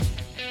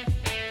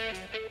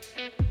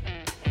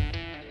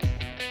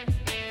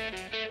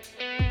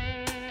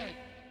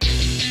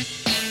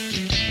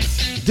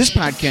This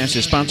podcast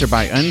is sponsored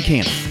by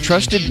Uncana,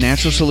 trusted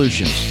natural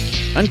solutions.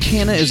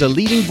 Uncana is a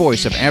leading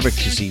voice of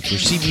advocacy for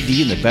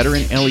CBD in the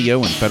veteran,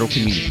 LEO, and federal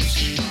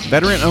communities.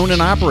 Veteran-owned and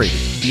operated,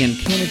 the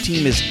Uncana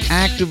team is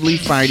actively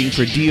fighting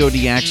for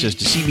DoD access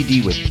to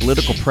CBD with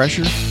political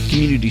pressure,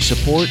 community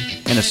support,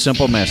 and a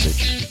simple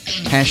message.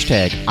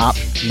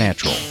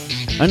 #OpNatural.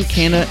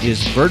 Uncana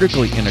is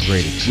vertically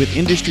integrated with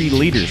industry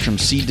leaders from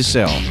seed to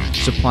sale,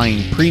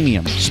 supplying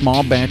premium,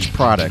 small batch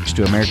products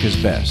to America's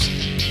best.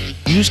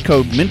 Use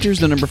code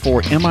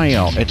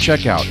MINTERS4MIL at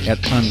checkout at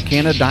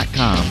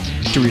uncana.com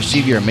to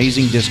receive your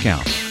amazing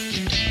discount.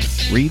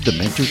 Read the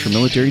Mentors for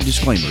Military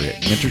disclaimer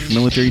at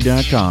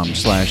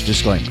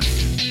mentorsformilitary.com/disclaimer.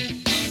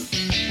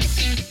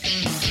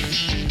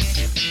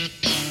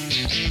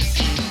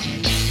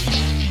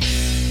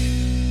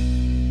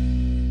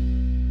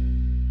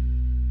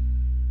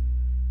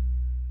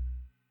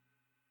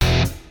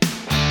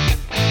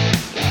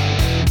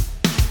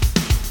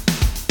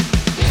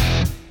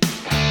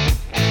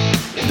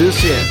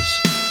 This is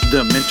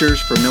the Mentors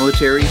for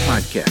Military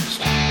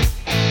podcast.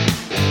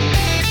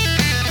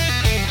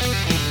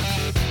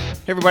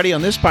 Hey everybody,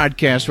 on this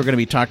podcast we're going to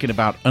be talking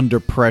about under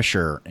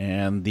pressure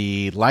and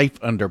the life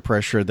under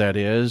pressure that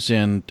is,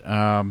 and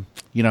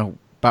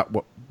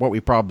about what we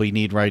probably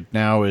need right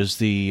now is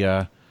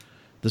the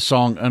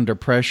song Under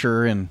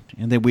Pressure, and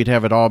then we'd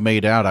have it all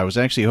made out. I was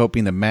actually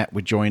hoping that Matt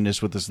would join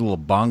us with this little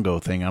bongo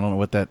thing. I don't know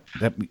what that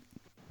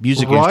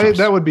music right?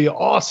 That would be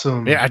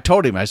awesome. Yeah, I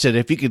told him. I said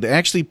if he could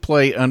actually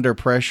play Under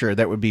Pressure,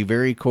 that would be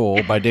very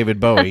cool by David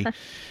Bowie.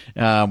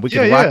 We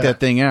could rock that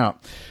thing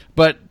out.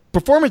 But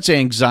performance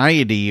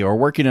anxiety or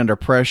working under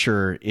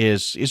pressure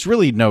is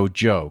really no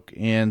joke.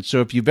 And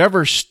so if you've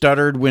ever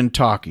stuttered when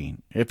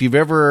talking, if you've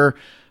ever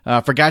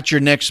forgot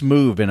your next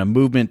move in a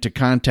movement to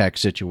contact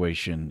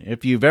situation,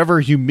 if you've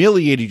ever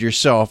humiliated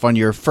yourself on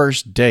your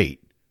first date,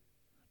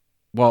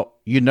 well,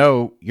 you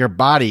know your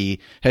body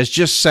has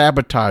just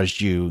sabotaged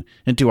you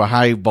into a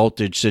high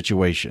voltage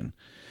situation.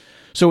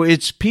 So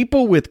it's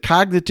people with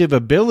cognitive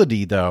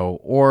ability, though,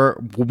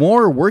 or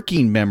more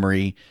working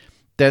memory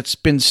that's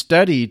been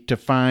studied to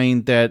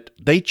find that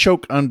they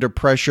choke under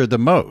pressure the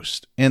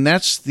most. And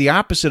that's the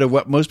opposite of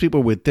what most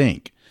people would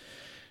think.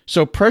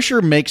 So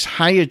pressure makes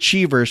high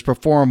achievers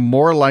perform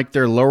more like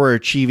their lower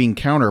achieving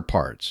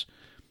counterparts.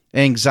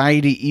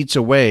 Anxiety eats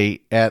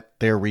away at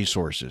their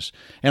resources.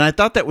 And I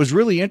thought that was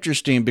really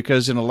interesting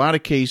because in a lot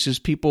of cases,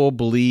 people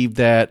believe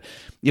that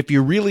if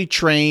you really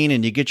train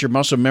and you get your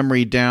muscle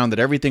memory down, that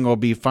everything will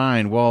be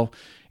fine. Well,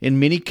 in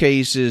many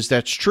cases,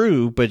 that's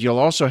true, but you'll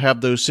also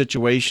have those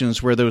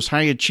situations where those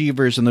high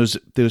achievers and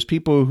those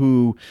people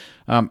who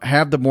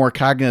have the more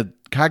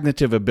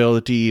cognitive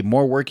ability,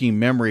 more working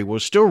memory,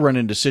 will still run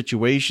into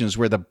situations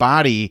where the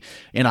body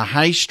in a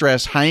high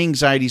stress, high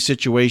anxiety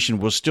situation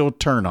will still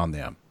turn on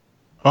them.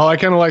 Well, I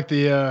kind of like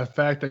the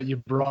fact that you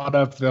brought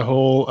up the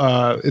whole,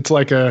 it's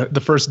like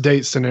the first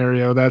date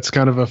scenario. That's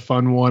kind of a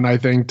fun one, I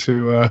think,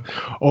 to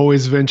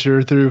always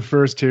venture through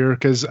first here.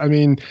 Because, I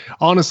mean,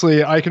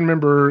 honestly, I can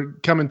remember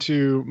coming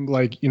to,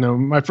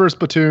 my first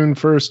platoon,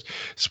 first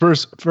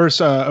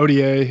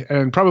ODA,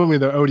 and probably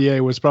the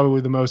ODA was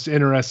probably the most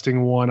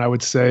interesting one, I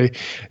would say,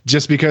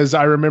 just because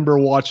I remember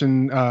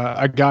watching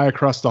a guy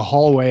across the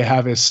hallway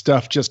have his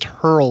stuff just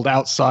hurled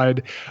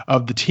outside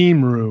of the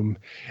team room.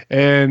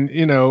 And,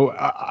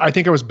 I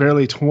think I was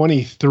barely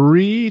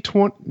 23.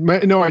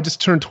 I just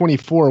turned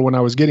 24 when I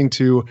was getting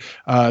to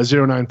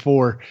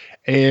 094.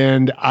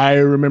 And I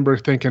remember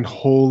thinking,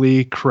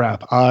 holy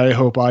crap, I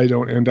hope I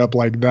don't end up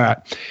like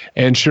that.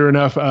 And sure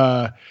enough,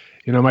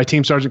 my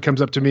team sergeant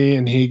comes up to me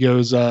and he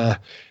goes,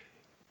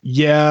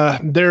 yeah,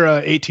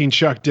 their 18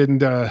 Chuck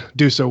didn't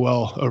do so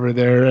well over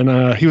there.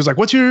 And he was like,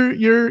 what's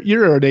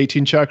you're an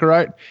 18 Chuck,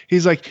 right?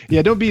 He's like,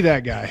 yeah, don't be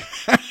that guy.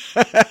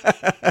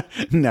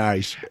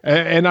 Nice.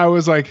 And I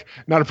was like,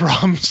 not a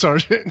problem,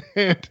 Sergeant.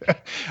 And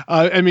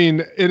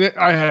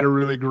I had a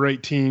really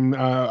great team.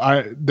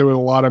 There were a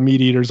lot of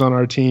meat eaters on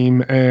our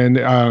team, and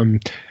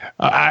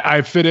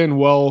I fit in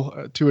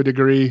well to a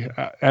degree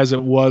as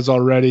it was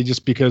already,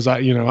 just because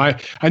I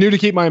knew to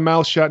keep my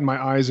mouth shut and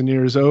my eyes and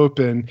ears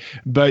open.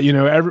 But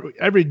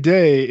every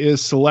day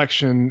is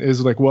selection,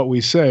 is like what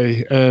we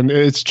say, and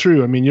it's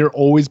true. I mean, you're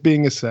always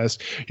being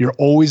assessed, you're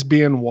always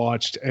being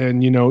watched,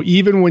 and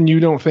even when you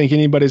don't think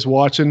anybody's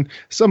watching,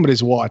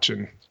 somebody's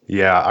watching.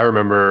 Yeah, I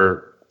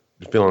remember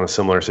feeling a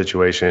similar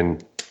situation.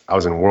 I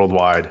was in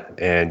Worldwide,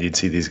 and you'd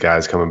see these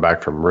guys coming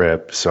back from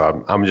RIP.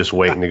 So I'm just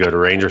waiting to go to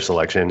Ranger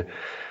selection,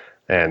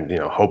 and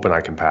hoping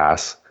I can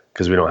pass,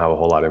 because we don't have a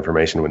whole lot of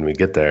information when we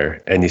get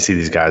there. And you see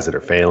these guys that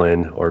are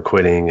failing or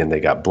quitting, and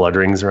they got blood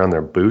rings around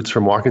their boots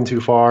from walking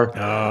too far,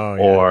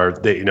 or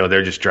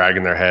they're just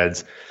dragging their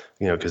heads,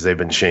 because they've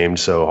been shamed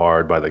so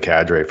hard by the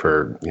cadre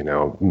for,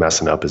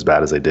 messing up as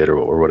bad as they did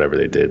or whatever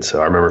they did.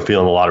 So I remember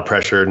feeling a lot of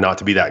pressure not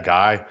to be that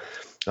guy.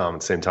 At the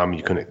same time,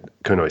 you couldn't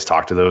always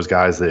talk to those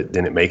guys that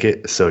didn't make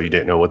it, so you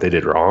didn't know what they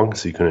did wrong.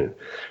 So you couldn't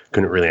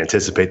really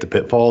anticipate the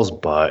pitfalls,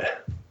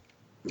 but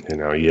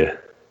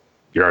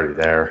you're already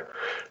there.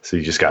 So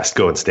you just got to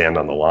go and stand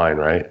on the line,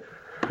 right?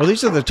 Well,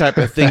 these are the type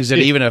of things that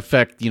even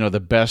affect, the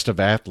best of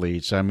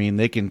athletes. I mean,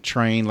 they can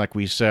train, like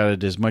we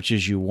said, as much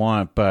as you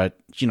want, but,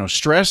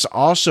 stress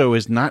also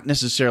is not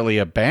necessarily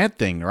a bad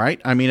thing, right?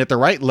 I mean, at the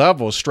right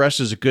level, stress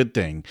is a good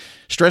thing.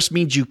 Stress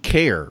means you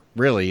care,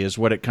 really, is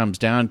what it comes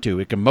down to.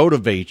 It can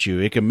motivate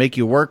you. It can make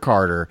you work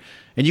harder.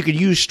 And you can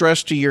use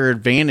stress to your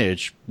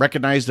advantage.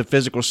 Recognize the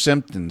physical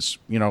symptoms,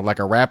 like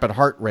a rapid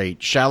heart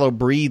rate, shallow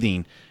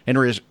breathing,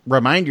 and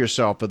remind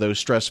yourself of those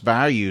stress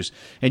values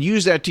and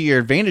use that to your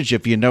advantage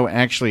if you know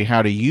actually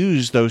how to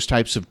use those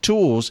types of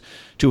tools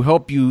to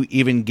help you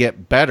even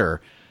get better.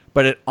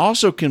 But it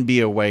also can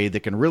be a way that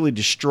can really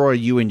destroy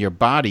you and your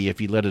body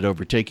if you let it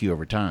overtake you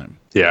over time.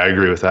 Yeah, I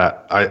agree with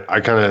that. I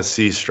kind of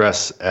see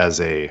stress as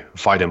a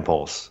fight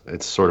impulse.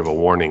 It's sort of a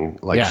warning,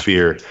 like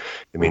fear.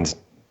 It means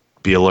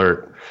be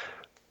alert.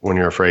 When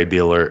you're afraid, be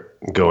alert.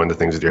 Go into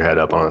things with your head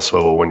up on a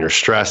swivel. When you're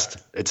stressed,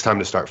 it's time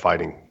to start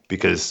fighting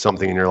because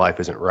something in your life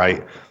isn't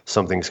right.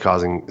 Something's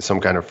causing some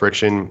kind of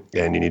friction,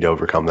 and you need to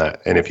overcome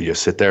that. And if you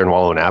just sit there and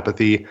wallow in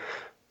apathy,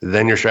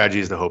 then your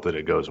strategy is to hope that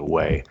it goes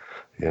away,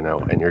 and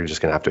you're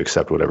just going to have to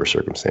accept whatever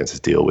circumstances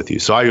deal with you.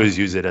 So I always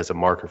use it as a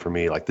marker for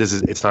me. Like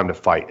it's time to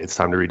fight. It's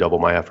time to redouble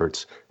my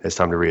efforts. It's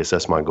time to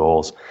reassess my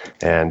goals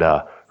and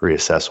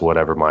reassess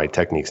whatever my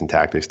techniques and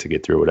tactics to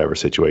get through whatever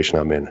situation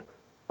I'm in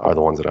are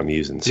the ones that I'm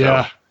using. So.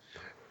 Yeah.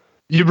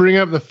 You bring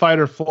up the fight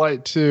or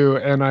flight too,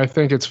 and I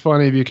think it's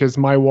funny because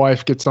my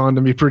wife gets on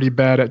to me pretty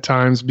bad at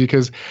times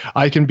because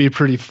I can be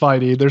pretty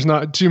fighty. There's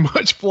not too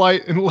much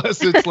flight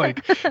unless it's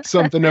like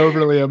something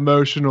overly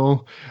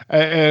emotional,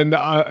 and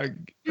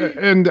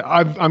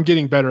I'm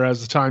getting better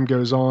as the time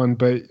goes on,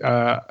 but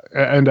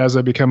and as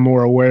I become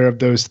more aware of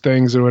those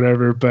things or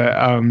whatever. But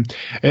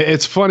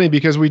it's funny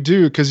because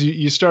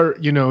you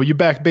start, you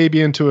back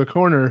baby into a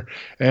corner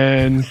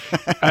and.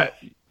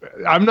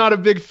 I'm not a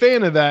big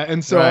fan of that.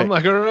 And so I'm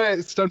like, all right,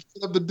 it's time to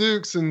put up the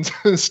dukes and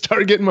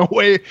start getting my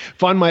way,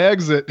 find my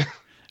exit.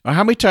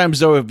 How many times,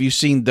 though, have you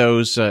seen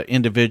those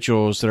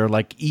individuals that are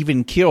like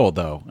even kill,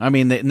 though? I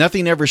mean,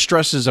 nothing ever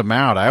stresses them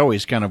out. I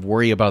always kind of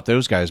worry about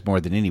those guys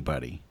more than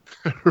anybody.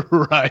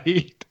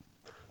 Right.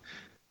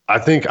 I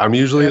think I'm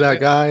usually that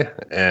guy.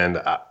 And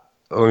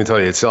let me tell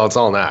you, it's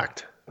all an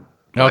act.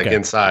 Okay. Like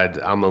inside,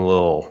 I'm a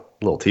little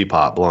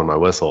teapot blowing my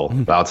whistle.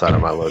 But outside, I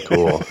might look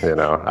cool.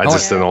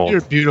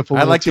 You're beautiful.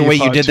 I like the way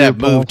you did that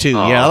move too.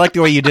 Yeah, I like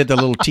the way you did the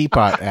little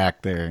teapot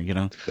act there.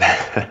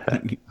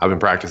 I've been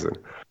practicing.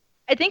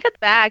 I think it's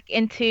back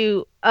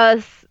into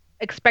us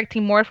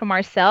expecting more from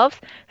ourselves.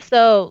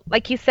 So,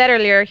 like you said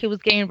earlier, he was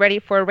getting ready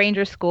for a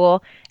ranger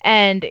school,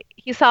 and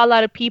he saw a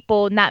lot of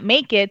people not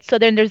make it. So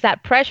then there's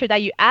that pressure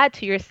that you add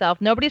to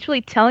yourself. Nobody's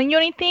really telling you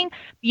anything.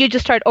 You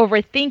just start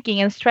overthinking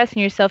and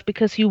stressing yourself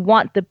because you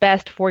want the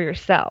best for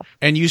yourself.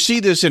 And you see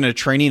this in a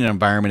training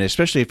environment,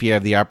 especially if you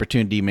have the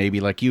opportunity,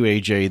 maybe like you,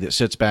 AJ, that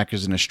sits back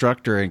as an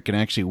instructor and can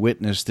actually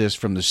witness this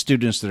from the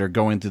students that are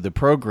going through the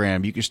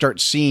program. You can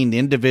start seeing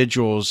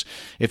individuals,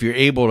 if you're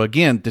able,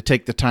 again, to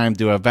take the time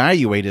to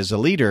evaluate as a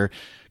leader,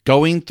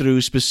 going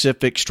through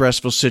specific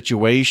stressful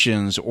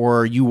situations,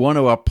 or you want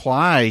to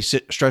apply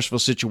stressful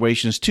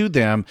situations to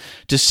them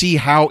to see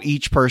how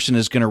each person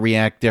is going to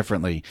react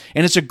differently.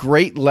 And it's a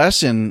great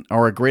lesson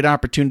or a great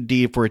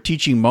opportunity for a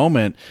teaching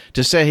moment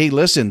to say, hey,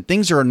 listen,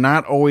 things are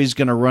not always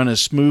going to run as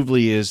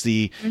smoothly as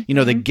the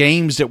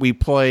games that we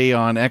play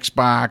on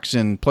Xbox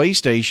and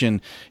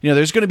PlayStation.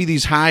 There's going to be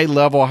these high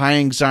level, high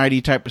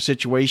anxiety type of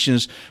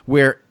situations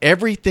where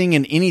everything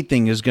and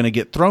anything is going to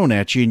get thrown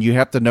at you, and you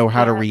have to know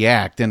how to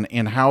react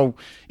and how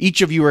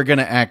each of you are going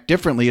to act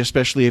differently,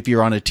 especially if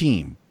you're on a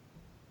team.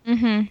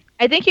 Mm-hmm.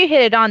 I think you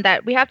hit it on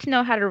that. We have to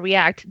know how to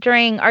react.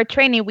 During our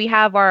training, we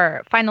have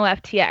our final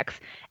FTX,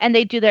 and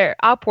they do their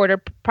op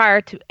order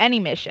prior to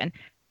any mission.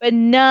 But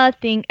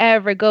nothing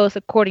ever goes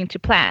according to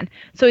plan.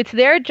 So it's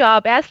their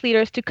job as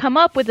leaders to come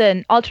up with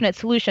an alternate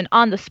solution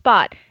on the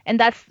spot, and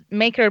that's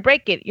make it or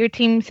break it. Your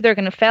team's either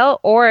going to fail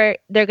or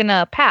they're going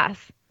to pass.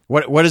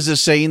 What is the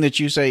saying that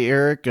you say,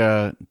 Eric?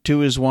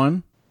 2 is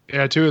 1?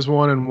 Yeah, 2 is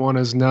 1 and 1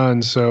 is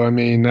none. So, I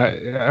mean,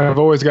 I've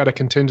always got a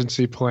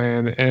contingency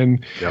plan.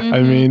 And, I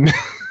mean,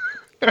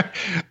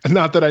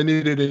 not that I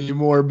need it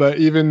anymore, but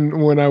even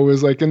when I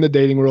was like in the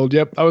dating world,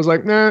 I was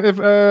like, nah, if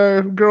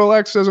girl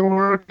X doesn't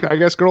work, I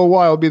guess girl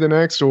Y will be the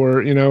next.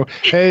 Or,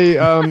 hey,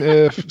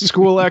 if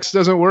school X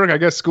doesn't work, I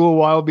guess school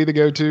Y will be the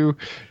go-to,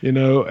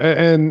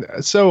 and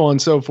so on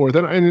and so forth.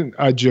 And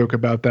I joke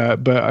about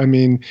that, but I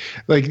mean,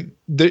 like,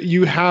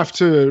 you have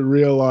to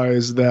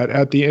realize that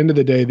at the end of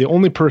the day, the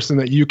only person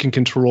that you can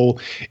control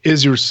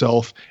is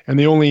yourself, and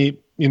the only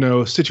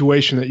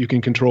situation that you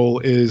can control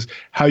is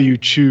how you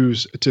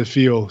choose to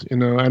feel.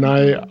 And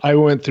I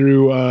went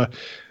through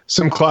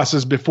some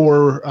classes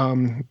before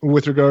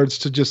with regards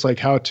to just like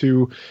how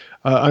to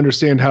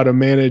understand how to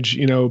manage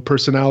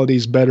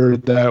personalities better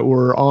that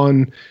were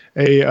on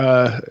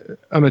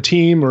a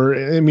team,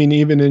 or I mean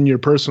even in your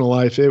personal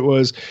life. It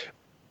was,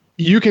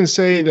 you can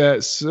say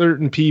that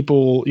certain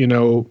people,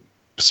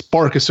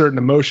 spark a certain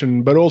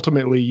emotion, but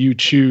ultimately you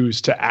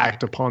choose to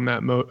act upon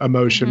that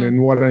emotion. Mm-hmm.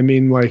 And what I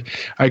mean, like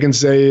I can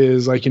say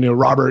is like,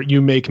 Robert,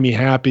 you make me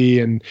happy,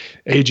 and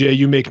AJ,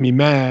 you make me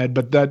mad,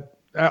 but that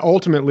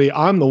ultimately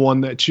I'm the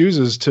one that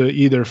chooses to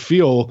either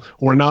feel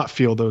or not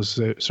feel those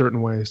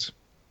certain ways.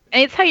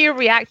 And it's how you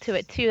react to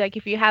it too. Like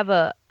if you have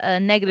a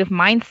negative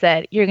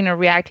mindset, you're going to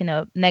react in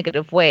a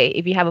negative way.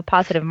 If you have a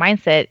positive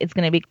mindset, it's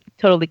going to be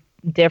totally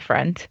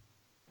different.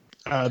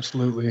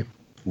 Absolutely.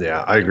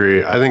 Yeah, I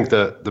agree. I think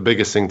the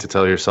biggest thing to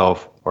tell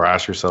yourself or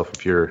ask yourself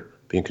if you're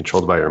being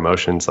controlled by your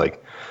emotions,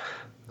 like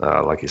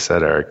you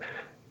said, Eric,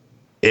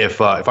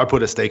 if I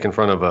put a steak in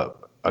front of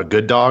a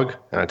good dog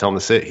and I tell him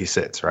to sit, he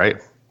sits, right?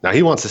 Now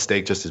he wants the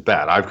steak just as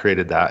bad. I've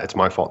created that. It's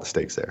my fault the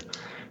steak's there.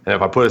 And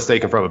if I put a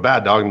steak in front of a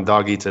bad dog and the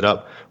dog eats it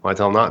up when I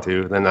tell him not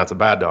to, then that's a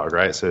bad dog,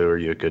 right? So are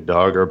you a good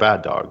dog or a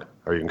bad dog?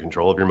 Are you in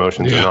control of your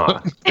emotions or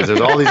not? Because there's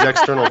all these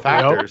external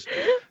factors.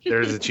 Yep.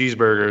 There's the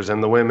cheeseburgers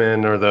and the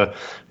women or the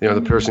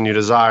person you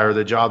desire,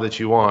 the job that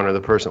you want, or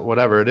the person,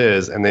 whatever it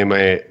is. And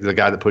the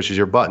guy that pushes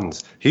your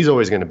buttons, he's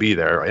always going to be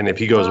there. And if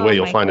he goes away,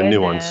 you'll find a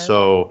new one.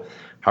 So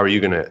how are you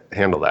going to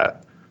handle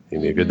that? You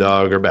be a good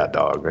dog or bad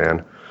dog,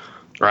 man?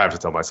 Or I have to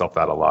tell myself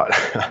that a lot.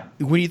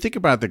 When you think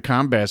about the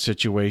combat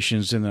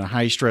situations in a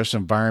high stress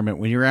environment,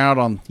 when you're out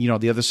on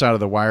the other side of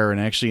the wire and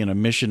actually in a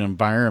mission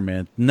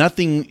environment,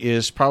 nothing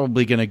is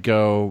probably going to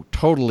go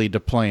totally to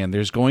plan.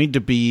 There's going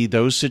to be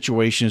those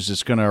situations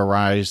that's going to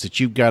arise that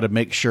you've got to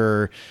make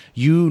sure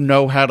you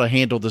know how to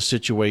handle the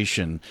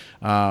situation.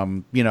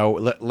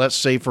 Let's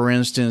say, for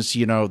instance,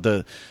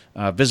 the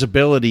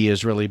visibility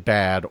is really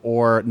bad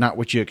or not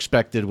what you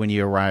expected when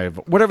you arrive.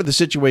 Whatever the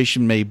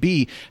situation may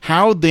be,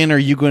 how then are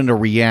you going to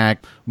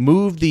react?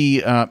 Move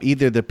the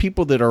either the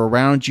people that are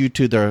around you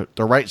to the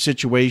right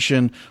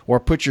situation, or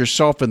put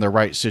yourself in the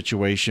right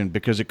situation,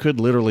 because it could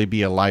literally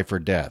be a life or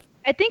death.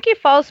 I think it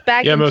falls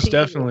back into most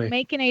definitely.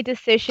 Making a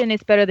decision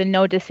is better than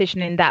no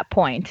decision in that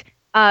point.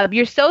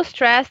 You're so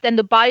stressed and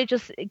the body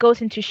just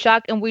goes into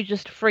shock and we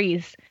just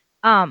freeze.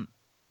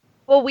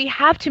 Well, we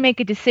have to make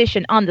a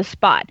decision on the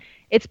spot.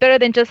 It's better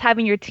than just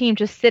having your team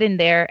just sitting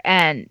there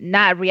and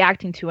not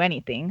reacting to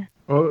anything.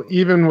 Well,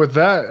 even with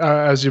that,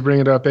 as you bring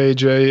it up,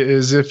 AJ,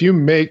 is if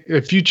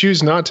you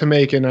choose not to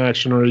make an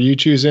action or you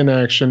choose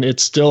inaction,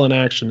 it's still an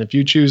action. If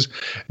you choose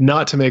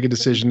not to make a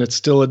decision, it's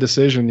still a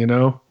decision,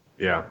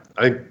 Yeah.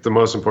 I think the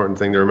most important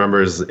thing to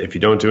remember is if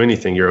you don't do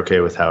anything, you're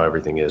okay with how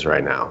everything is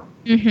right now.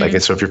 Mm-hmm.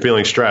 So if you're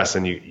feeling stressed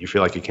and you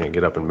feel like you can't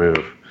get up and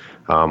move.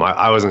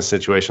 I was in a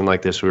situation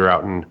like this. We were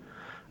out in,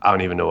 I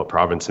don't even know what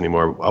province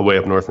anymore, way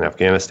up north in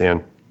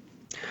Afghanistan.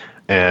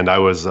 And I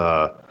was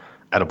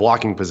at a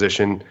blocking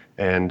position,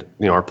 and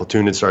our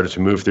platoon had started to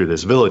move through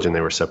this village, and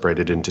they were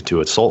separated into two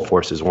assault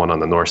forces, one on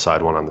the north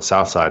side, one on the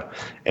south side.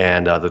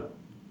 And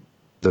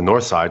the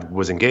north side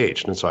was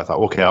engaged. And so I thought,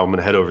 okay, I'm going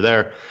to head over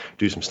there,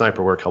 do some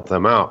sniper work, help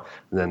them out.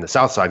 And then the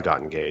south side got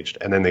engaged,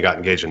 and then they got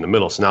engaged in the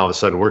middle. So now all of a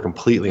sudden we're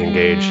completely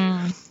engaged.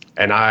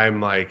 And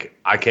I'm like,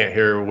 I can't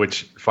hear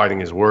which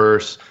fighting is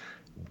worse.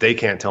 They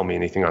can't tell me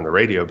anything on the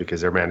radio because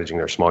they're managing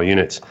their small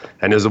units.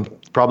 And it was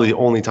probably the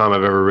only time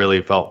I've ever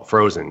really felt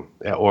frozen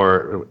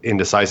or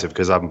indecisive,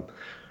 because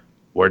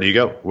where do you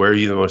go? Where are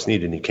you the most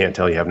needed? And you can't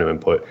tell, you have no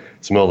input.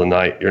 It's the middle of the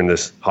night. You're in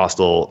this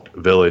hostile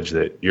village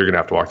that you're going to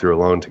have to walk through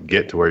alone to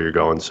get to where you're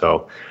going.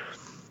 So,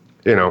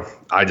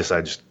 I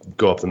decided just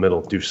go up the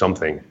middle, do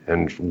something.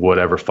 And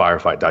whatever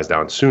firefight dies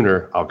down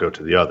sooner, I'll go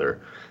to the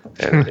other.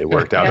 And it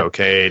worked out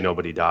okay.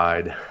 Nobody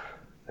died.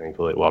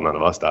 Thankfully, well, none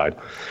of us died.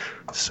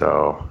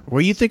 So,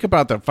 well, you think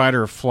about the fight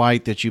or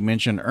flight that you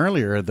mentioned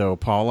earlier, though,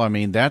 Paul. I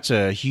mean, that's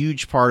a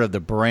huge part of the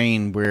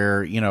brain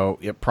where,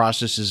 it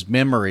processes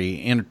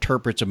memory,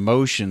 interprets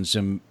emotions,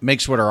 and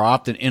makes what are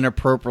often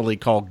inappropriately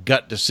called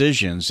gut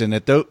decisions. And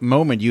at that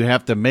moment, you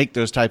have to make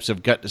those types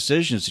of gut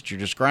decisions that you're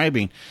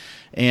describing.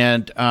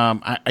 And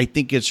I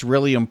think it's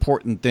really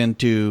important then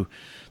to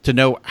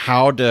know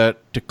how to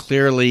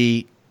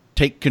clearly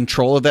take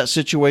control of that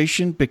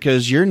situation,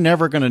 because you're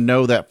never going to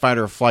know that fight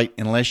or flight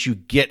unless you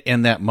get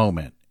in that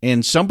moment.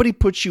 And somebody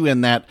puts you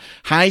in that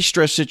high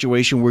stress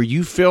situation where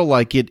you feel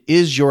like it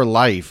is your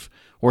life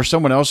or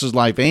someone else's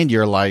life and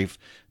your life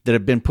that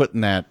have been put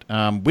in that.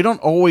 We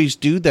don't always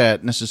do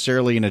that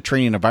necessarily in a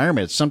training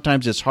environment.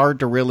 Sometimes it's hard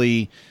to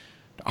really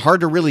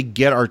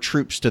get our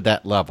troops to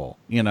that level,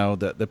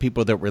 the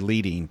people that we're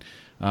leading.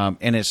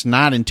 And it's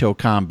not until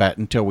combat,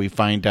 until we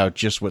find out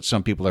just what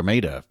some people are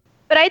made of.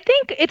 But I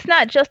think it's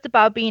not just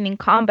about being in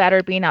combat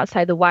or being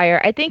outside the wire.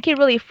 I think it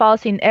really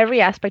falls in every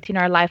aspect in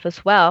our life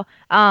as well.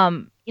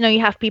 You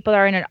have people that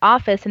are in an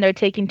office and they're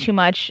taking too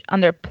much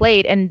on their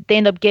plate, and they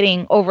end up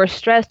getting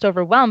overstressed,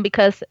 overwhelmed,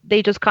 because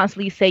they just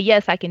constantly say,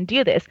 yes, I can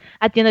do this.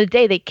 At the end of the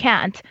day, they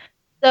can't.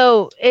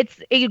 So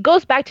it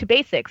goes back to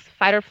basics,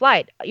 fight or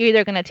flight. You're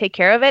either going to take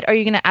care of it or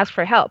you're going to ask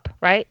for help,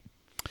 right?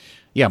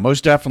 Yeah,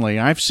 most definitely.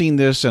 I've seen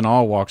this in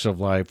all walks of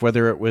life,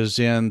 whether it was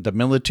in the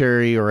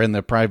military or in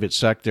the private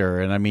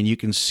sector. And I mean, you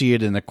can see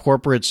it in the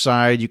corporate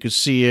side. You can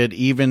see it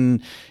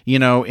even,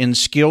 in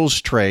skills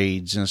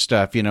trades and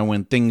stuff,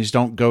 when things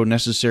don't go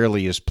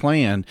necessarily as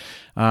planned.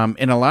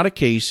 In a lot of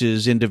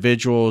cases,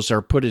 individuals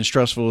are put in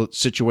stressful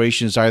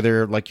situations,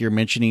 either like you're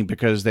mentioning,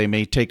 because they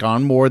may take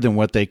on more than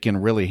what they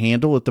can really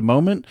handle at the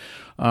moment,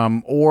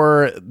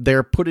 or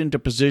they're put into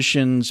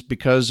positions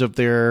because of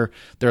their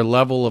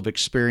level of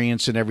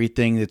experience and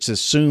everything. It's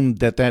assumed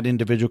that that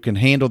individual can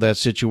handle that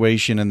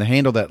situation and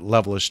handle that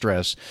level of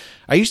stress.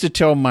 I used to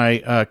tell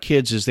my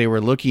kids as they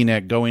were looking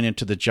at going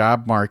into the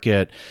job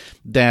market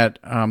that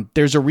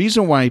there's a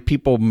reason why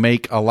people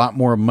make a lot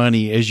more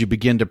money as you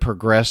begin to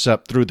progress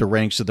up through the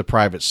ranks of the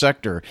private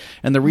sector.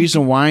 And the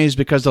reason why is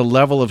because the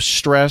level of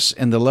stress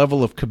and the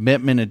level of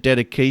commitment and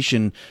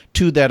dedication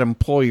to that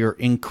employer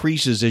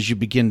increases as you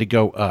begin to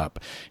go up.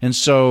 And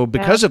so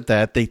because of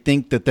that, they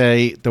think that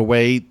the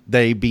way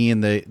they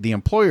being the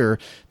employer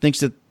thinks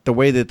that the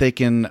way that they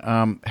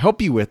can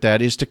help you with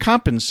that is to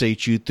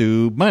compensate you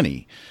through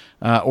money.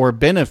 Or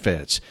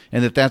benefits,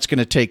 and that's going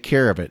to take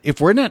care of it. If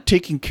we're not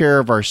taking care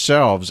of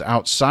ourselves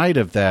outside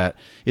of that,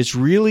 it's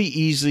really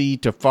easy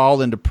to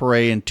fall into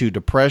prey into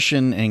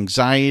depression,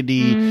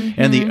 anxiety,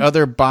 and the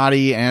other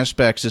body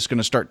aspects that's going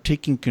to start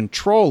taking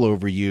control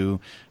over you,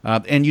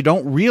 and you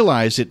don't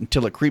realize it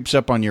until it creeps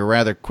up on you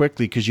rather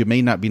quickly because you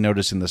may not be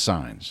noticing the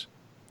signs.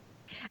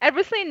 I've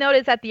recently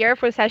noticed that the Air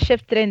Force has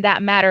shifted in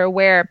that matter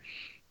where,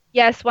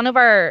 yes, one of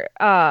our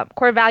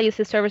core values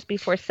is service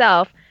before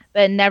self,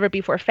 but never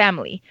before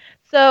family.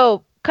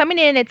 So coming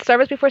in, it's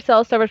service before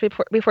self, service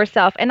before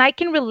self. And I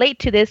can relate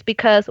to this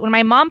because when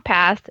my mom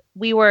passed,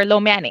 we were low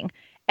manning.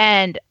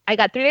 And I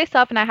got 3 days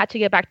off and I had to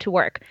get back to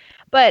work.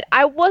 But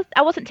I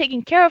wasn't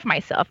taking care of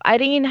myself. I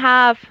didn't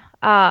have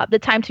the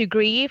time to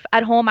grieve.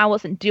 At home, I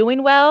wasn't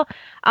doing well,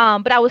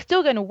 but I was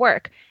still going to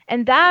work.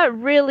 And that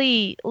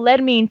really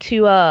led me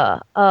into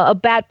a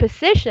bad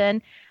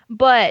position.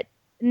 But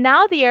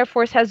now the Air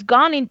Force has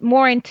gone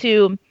more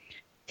into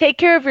take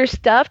care of your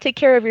stuff, take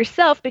care of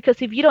yourself,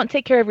 because if you don't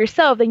take care of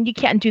yourself, then you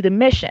can't do the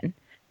mission.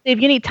 If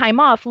you need time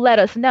off, let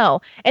us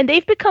know. And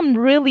they've become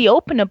really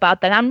open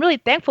about that. I'm really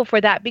thankful for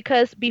that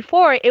because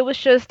before it was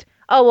just,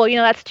 oh, well,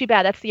 that's too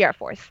bad. That's the Air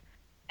Force.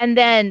 And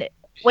then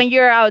when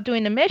you're out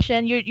doing the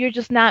mission, you're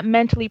just not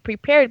mentally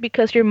prepared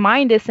because your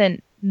mind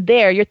isn't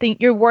there.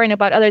 You're worrying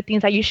about other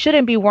things that you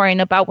shouldn't be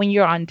worrying about when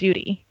you're on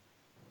duty.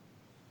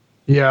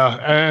 Yeah,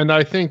 and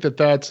I think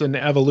that's an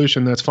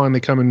evolution that's finally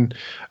coming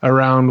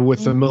around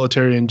with the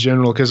military in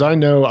general, because I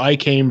know I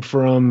came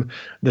from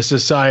the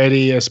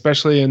society,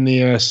 especially in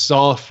the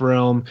soft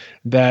realm,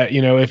 that,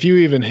 if you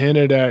even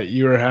hinted at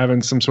you were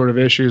having some sort of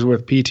issues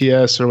with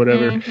PTS or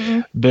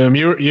whatever, boom,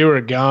 you were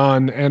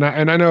gone. And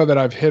I know that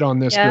I've hit on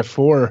this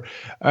before.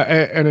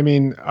 And I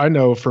mean, I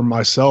know for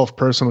myself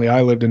personally,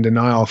 I lived in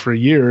denial for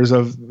years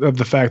of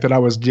the fact that I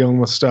was dealing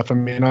with stuff.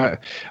 I'm not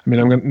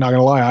going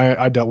to lie.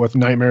 I dealt with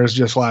nightmares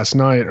just last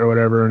night or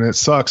whatever, and it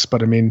sucks.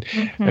 But I mean,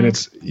 and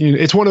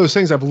it's one of those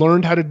things I've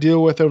learned how to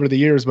deal with over the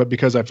years, but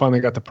because I finally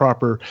got the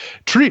proper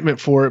treatment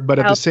for it. But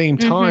at the same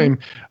time,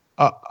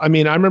 I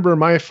remember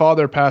my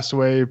father passed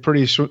away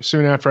pretty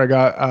soon after I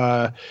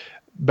got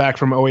back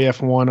from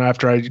OEF1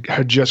 after I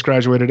had just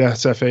graduated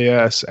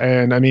SFAS.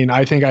 And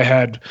I think I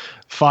had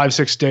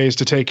 5-6 days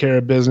to take care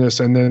of business,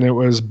 and then it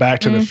was back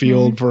to the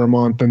field for a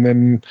month, and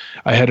then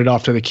I headed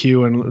off to the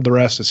queue, and the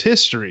rest is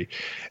history.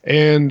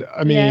 And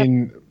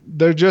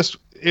they're just,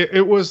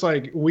 it was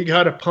like, we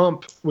got to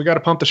pump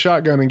the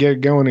shotgun and get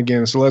going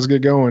again. So let's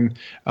get going.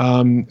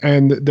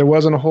 And there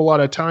wasn't a whole lot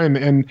of time.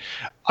 And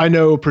I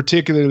know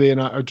particularly,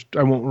 and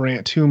I won't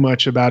rant too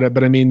much about it,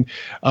 but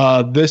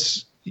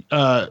this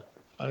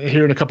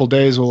here in a couple of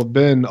days will have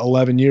been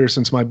 11 years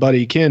since my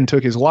buddy Ken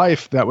took his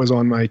life that was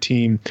on my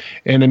team.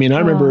 And I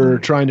remember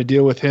trying to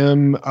deal with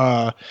him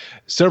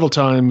several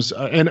times.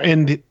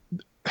 And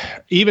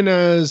even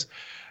as,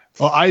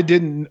 well, I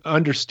didn't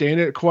understand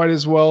it quite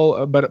as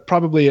well, but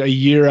probably a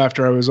year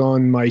after I was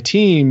on my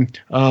team,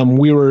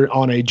 we were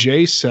on a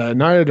J set,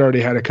 and I had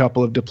already had a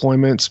couple of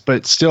deployments,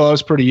 but still I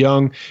was pretty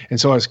young, and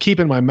so I was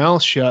keeping my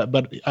mouth shut.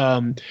 But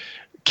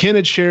Ken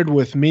had shared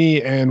with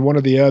me and one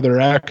of the other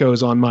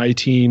ACOs on my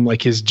team,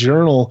 like his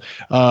journal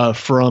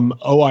from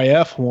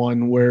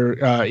OIF1,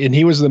 where and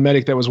he was the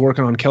medic that was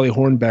working on Kelly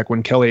Hornbeck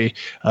when Kelly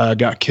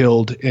got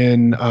killed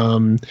in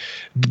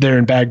there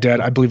in Baghdad.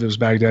 I believe it was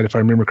Baghdad, if I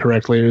remember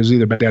correctly. It was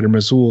either Baghdad or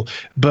Mosul.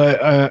 But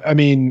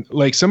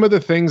like some of the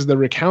things, the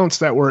recounts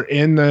that were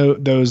in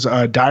those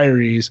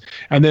diaries,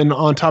 and then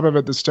on top of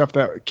it, the stuff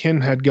that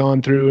Ken had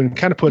gone through and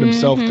kind of put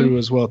himself through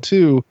as well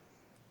too.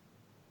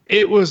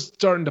 It was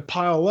starting to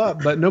pile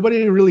up, but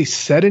nobody really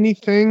said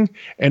anything.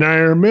 And I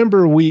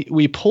remember we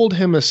pulled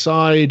him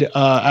aside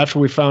after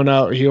we found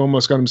out he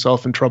almost got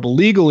himself in trouble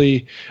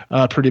legally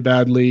pretty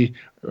badly.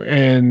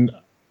 And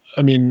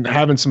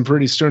having some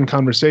pretty stern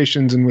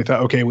conversations, and we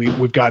thought, okay,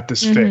 we've got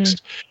this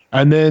fixed.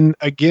 And then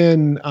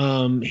again,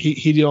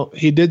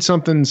 he did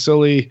something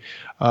silly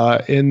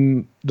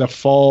in the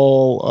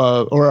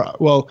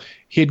fall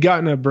he had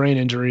gotten a brain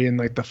injury in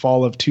like the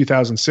fall of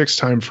 2006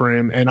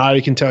 timeframe. And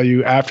I can tell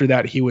you after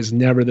that, he was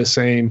never the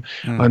same,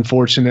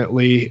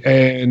 unfortunately.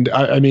 And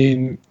I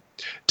mean,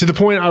 to the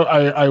point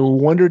I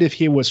wondered if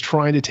he was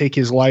trying to take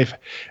his life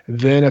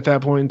then at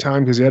that point in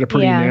time, because he had a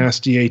pretty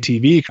nasty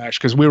ATV crash,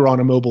 because we were on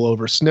a mobile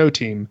over snow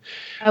team.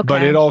 Okay.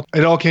 But it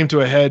all came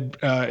to a head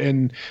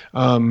in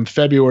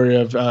February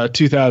of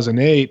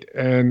 2008.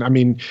 And I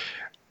mean,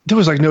 there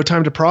was like no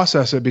time to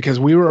process it, because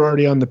we were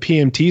already on the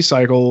PMT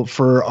cycle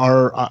for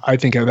I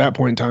think at that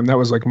point in time, that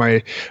was like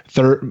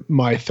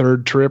my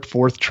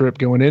fourth trip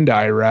going into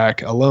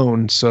Iraq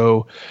alone.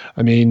 So,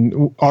 I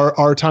mean,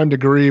 our time to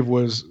grieve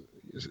was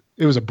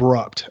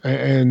abrupt,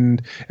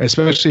 and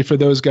especially for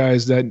those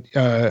guys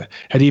that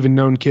had even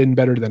known Kid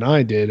better than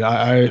I did.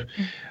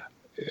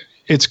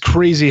 It's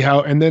crazy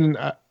how, and then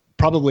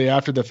probably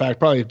after the fact,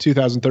 probably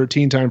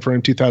 2013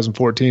 timeframe,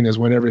 2014 is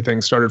when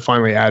everything started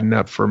finally adding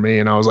up for me.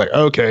 And I was like,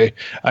 okay,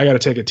 I got to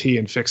take a T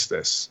and fix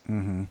this.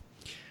 Mm-hmm.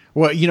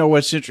 Well, you know,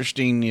 what's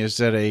interesting is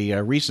that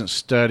a recent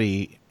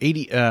study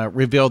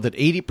revealed that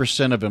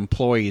 80% of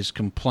employees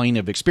complain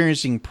of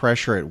experiencing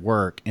pressure at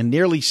work, and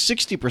nearly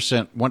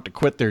 60% want to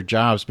quit their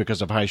jobs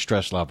because of high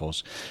stress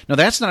levels. Now,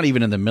 that's not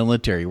even in the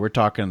military. We're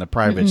talking in the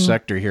private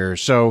sector here.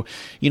 So,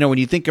 you know, when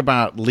you think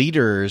about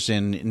leaders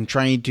and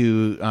trying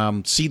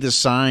to see the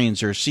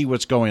signs or see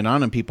what's going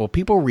on in people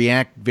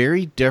react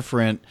very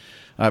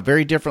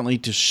differently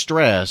to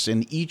stress,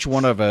 and each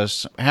one of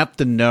us have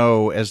to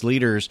know as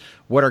leaders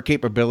what our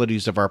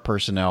capabilities of our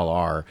personnel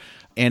are.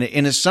 And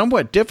it's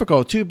somewhat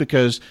difficult too,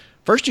 because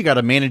first you got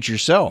to manage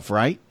yourself,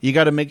 right? You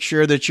got to make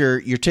sure that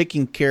you're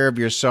taking care of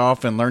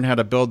yourself and learn how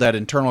to build that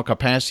internal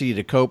capacity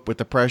to cope with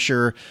the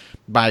pressure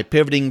by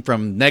pivoting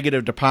from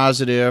negative to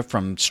positive,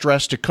 from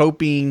stress to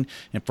coping,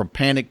 and from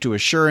panic to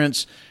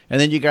assurance.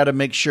 And then you got to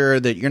make sure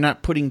that you're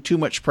not putting too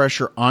much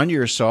pressure on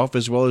yourself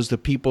as well as the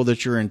people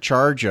that you're in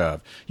charge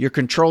of. You're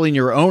controlling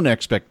your own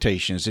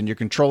expectations, and you're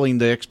controlling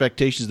the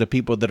expectations of the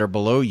people that are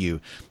below you.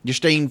 You're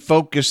staying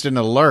focused and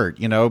alert,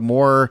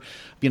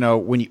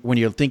 when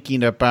you're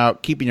thinking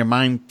about keeping your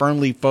mind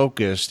firmly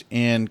focused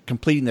and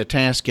completing the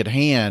task at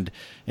hand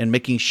and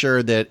making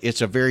sure that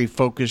it's a very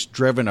focused,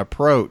 driven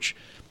approach.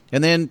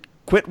 And then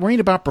quit worrying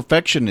about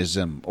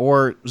perfectionism,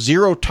 or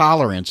zero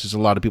tolerance, as a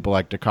lot of people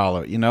like to call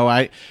it. You know,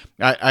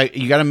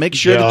 you got to make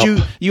sure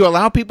that you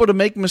allow people to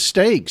make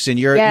mistakes, and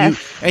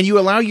you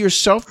allow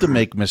yourself to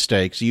make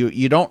mistakes.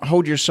 You don't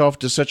hold yourself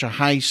to such a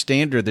high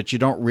standard that you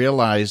don't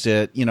realize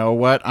that, you know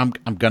what, I'm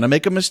going to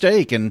make a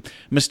mistake, and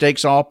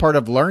mistakes are all part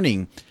of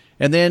learning.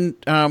 And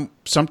then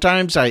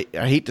sometimes I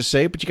hate to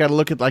say it, but you got to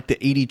look at like the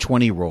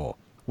 80-20 rule.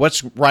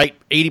 What's right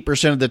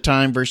 80% of the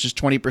time versus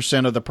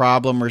 20% of the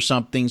problem or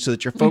something, so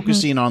that you're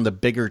focusing on the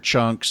bigger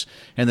chunks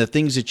and the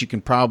things that you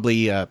can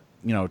probably,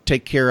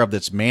 take care of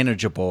that's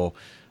manageable,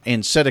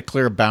 and set a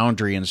clear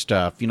boundary and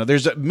stuff. You know,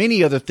 there's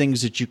many other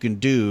things that you can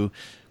do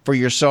for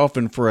yourself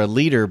and for a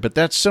leader, but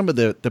that's some of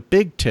the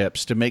big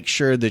tips to make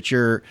sure that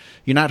you're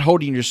not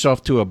holding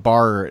yourself to a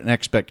bar or an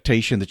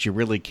expectation that you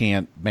really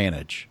can't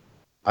manage.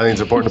 I think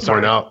it's important to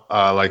point out,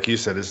 like you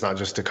said, it's not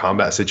just a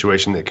combat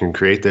situation that can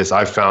create this.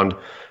 I've found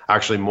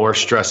actually more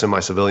stress in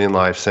my civilian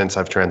life since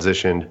I've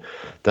transitioned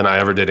than I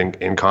ever did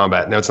in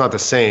combat. Now, it's not the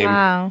same,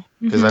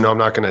 because I know I'm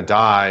not going to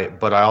die,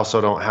 but I also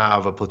don't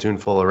have a platoon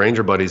full of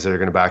Ranger buddies that are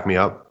going to back me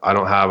up. I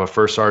don't have a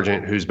first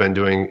sergeant who's been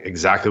doing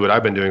exactly what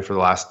I've been doing for the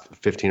last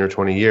 15 or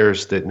 20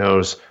 years that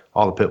knows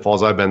all the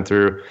pitfalls I've been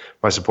through.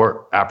 My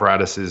support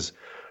apparatus is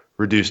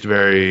reduced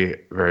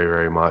very, very,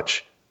 very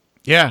much.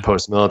 Yeah.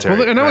 Post-military.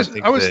 Well, and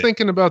I was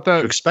thinking about that.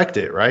 You expect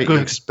it, right? You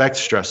expect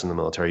stress in the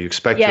military. You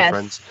expect your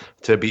friends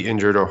to be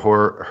injured or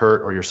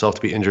hurt, or yourself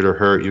to be injured or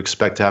hurt. You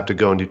expect to have to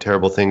go and do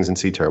terrible things and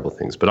see terrible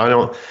things. But I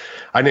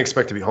didn't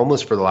expect to be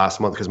homeless for the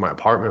last month, because my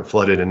apartment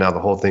flooded and now the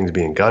whole thing's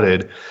being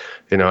gutted.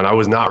 You know, and I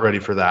was not ready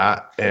for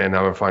that. And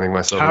now I'm finding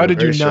myself How in a did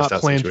very you not stressed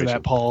out plan situation. for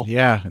that, Paul?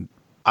 Yeah.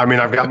 I mean,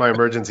 I've got my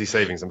emergency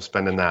savings. I'm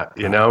spending that,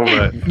 but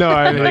no,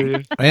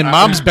 I and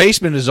mom's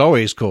basement is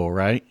always cool,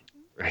 right?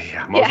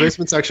 Yeah, my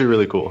basement's actually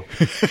really cool.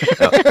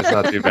 No, it's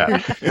not too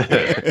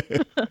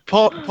bad.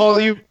 Paul,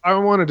 I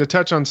wanted to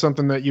touch on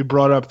something that you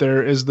brought up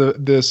there, is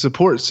the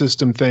support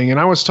system thing. And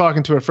I was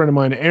talking to a friend of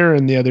mine,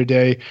 Aaron, the other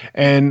day,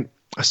 and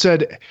I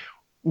said,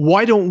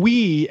 why don't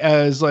we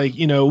as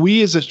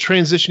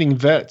transitioning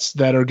vets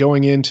that are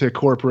going into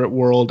corporate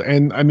world,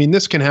 and I mean,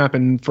 this can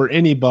happen for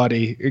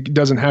anybody. It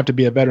doesn't have to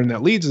be a veteran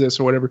that leads this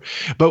or whatever,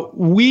 but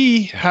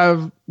we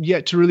have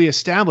yet to really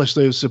establish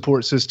those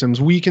support systems.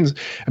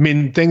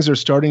 Things are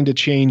starting to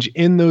change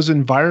in those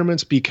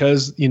environments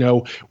because,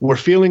 we're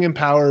feeling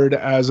empowered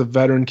as a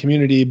veteran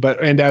community,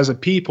 and as a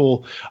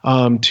people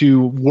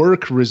to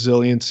work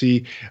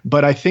resiliency.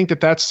 But I think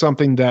that's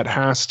something that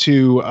has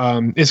to,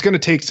 it's going to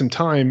take some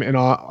time, and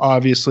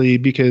obviously,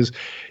 because,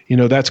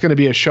 that's going to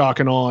be a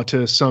shock and awe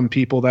to some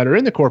people that are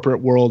in the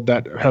corporate world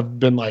that have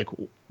been like,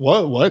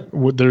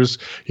 there's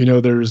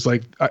there's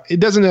like it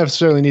doesn't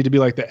necessarily need to be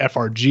like the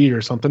FRG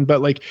or something,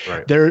 but like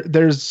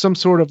there's some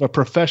sort of a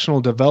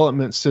professional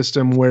development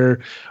system where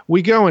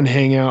we go and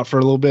hang out for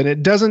a little bit.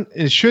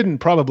 It shouldn't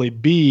probably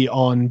be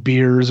on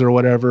beers or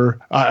whatever,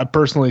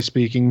 personally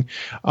speaking,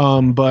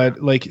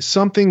 but like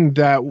something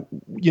that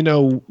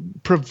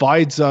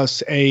provides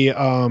us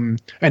an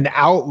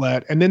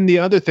outlet. And then the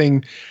other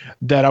thing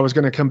that I was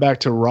going to come back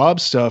to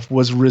Rob's stuff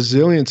was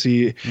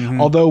resiliency. Mm-hmm.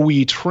 Although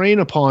we train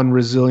upon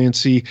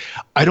resiliency,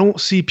 I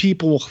don't see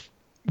people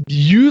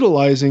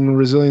utilizing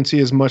resiliency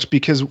as much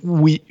because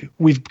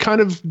we've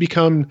kind of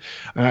become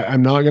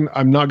I'm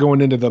not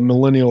going into the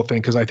millennial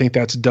thing because I think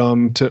that's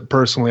dumb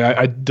personally.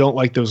 I don't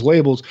like those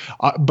labels,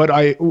 but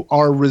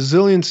our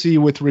resiliency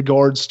with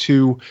regards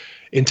to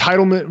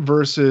entitlement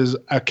versus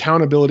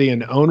accountability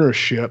and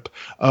ownership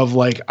of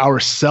like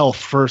ourself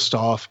first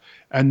off,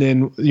 and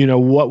then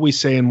what we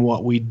say and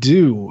what we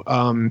do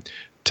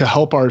to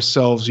help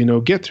ourselves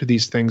get through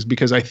these things,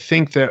 because I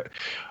think that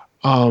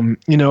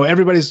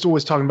everybody's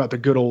always talking about the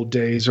good old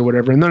days or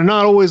whatever, and they're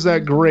not always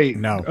that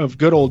great of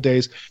good old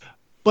days.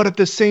 But at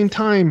the same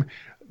time,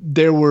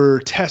 there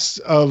were tests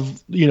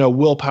of,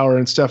 willpower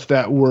and stuff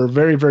that were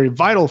very, very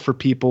vital for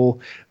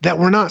people that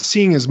we're not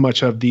seeing as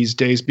much of these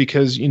days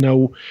because,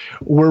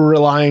 we're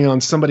relying on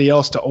somebody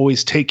else to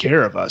always take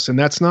care of us. And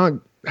that's not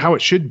how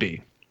it should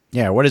be.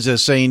 Yeah, what is it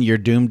saying? You're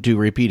doomed to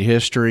repeat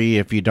history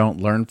if you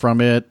don't learn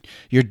from it.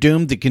 You're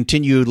doomed to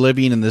continue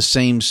living in the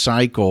same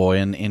cycle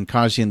and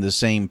causing the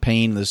same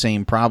pain, the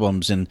same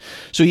problems. And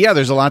so, yeah,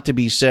 there's a lot to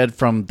be said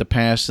from the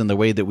past and the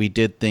way that we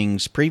did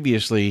things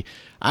previously.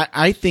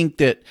 I think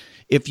that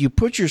if you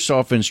put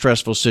yourself in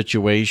stressful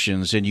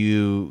situations and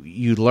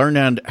you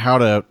learn how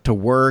to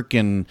work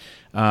and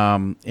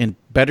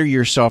better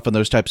yourself in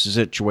those types of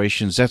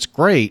situations, that's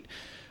great.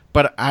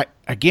 But I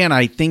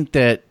think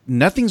that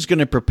nothing's going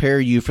to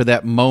prepare you for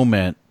that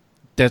moment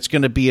that's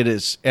going to be at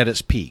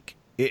its peak.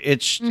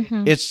 It's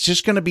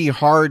just going to be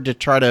hard to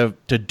try to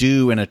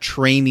do in a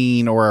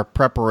training or a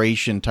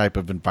preparation type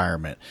of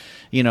environment.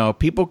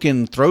 People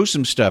can throw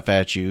some stuff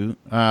at you,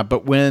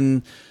 but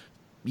when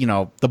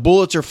the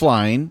bullets are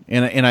flying,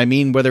 and I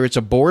mean whether it's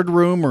a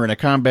boardroom or in a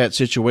combat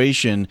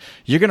situation,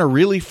 you're going to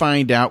really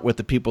find out what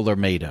the people are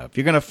made of.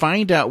 You're going to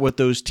find out what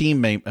those team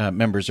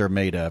members are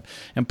made of.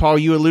 And Paul,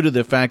 you alluded to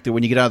the fact that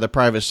when you get out of the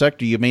private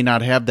sector, you may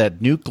not have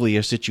that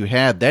nucleus that you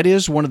had. That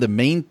is one of the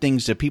main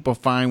things that people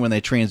find when they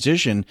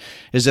transition,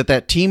 is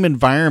that team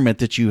environment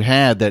that you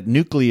had, that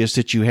nucleus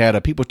that you had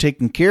of people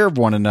taking care of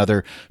one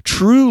another,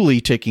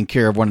 truly taking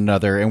care of one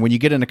another. And when you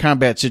get in a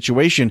combat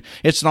situation,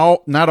 it's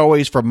not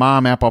always for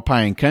mom, apple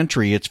pie, and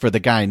country, it's for the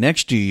guy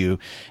next to you.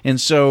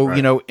 And so,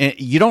 right.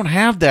 You don't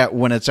have that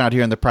when it's out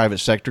here in the private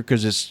sector,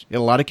 because it's, in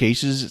a lot of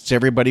cases, it's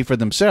everybody for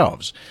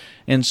themselves.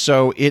 And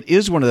so it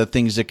is one of the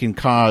things that can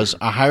cause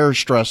a higher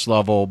stress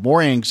level,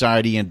 more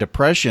anxiety and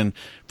depression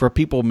for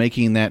people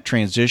making that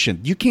transition.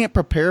 You can't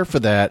prepare for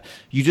that.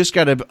 You just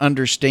got to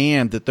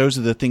understand that those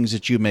are the things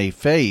that you may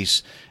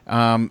face.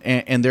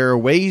 And there are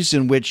ways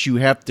in which you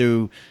have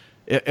to,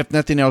 if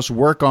nothing else,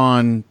 work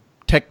on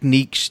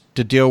techniques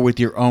to deal with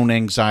your own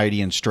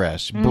anxiety and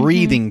stress,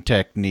 breathing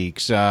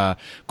techniques,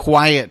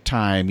 quiet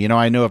time.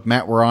 I know if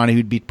Matt were on,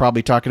 he'd be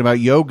probably talking about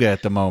yoga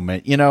at the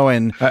moment,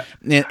 and that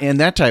type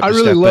of stuff. I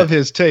really love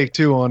his take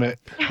too on it.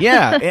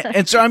 Yeah.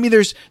 And so, I mean,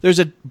 there's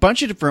a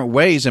bunch of different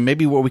ways, and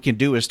maybe what we can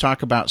do is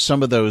talk about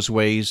some of those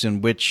ways in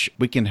which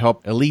we can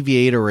help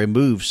alleviate or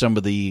remove some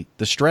of the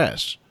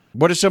stress.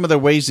 What are some of the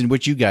ways in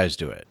which you guys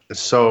do it?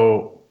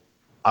 So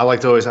I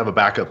like to always have a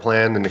backup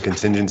plan and a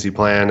contingency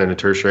plan and a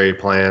tertiary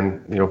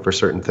plan, for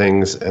certain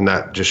things, and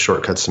that just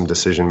shortcuts some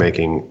decision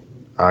making.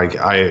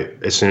 I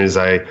as soon as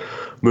I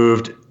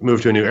move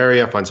to a new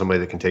area, find somebody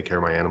that can take care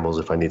of my animals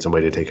if I need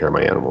somebody to take care of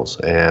my animals,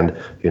 and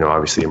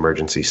obviously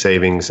emergency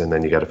savings, and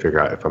then you got to figure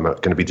out if I'm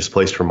going to be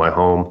displaced from my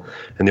home.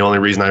 And the only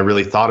reason I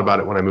really thought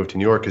about it when I moved to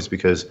New York is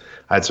because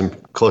I had some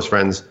close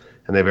friends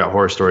and they've got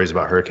horror stories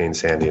about Hurricane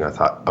Sandy, and I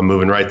thought, I'm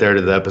moving right there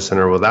to the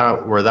epicenter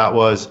where that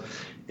was.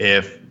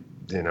 If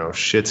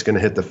shit's going to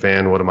hit the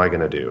fan, what am I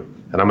going to do?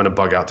 And I'm going to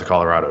bug out to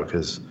Colorado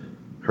because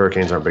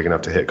hurricanes aren't big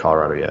enough to hit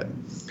Colorado yet.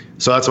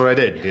 So that's what I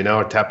did.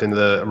 I tapped into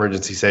the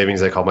emergency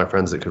savings. I called my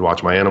friends that could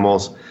watch my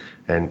animals.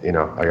 And,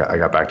 I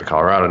got back to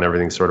Colorado and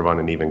everything's sort of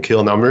on an even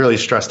keel. Now I'm really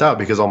stressed out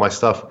because all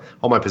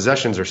my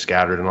possessions are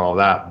scattered and all of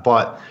that.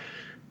 But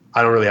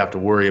I don't really have to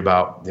worry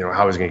about,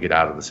 how I was going to get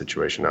out of the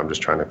situation. I'm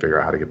just trying to figure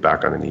out how to get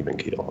back on an even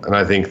keel. And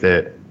I think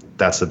that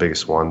that's the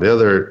biggest one. The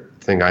other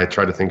thing I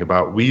try to think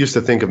about, we used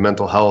to think of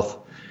mental health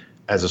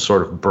as a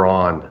sort of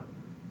brawn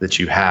that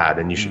you had,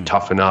 and you should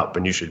toughen up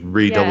and you should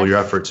redouble your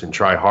efforts and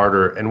try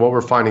harder. And what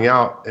we're finding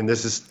out, and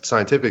this is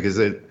scientific, is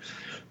that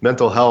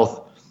mental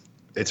health,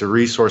 it's a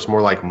resource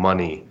more like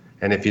money.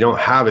 And if you don't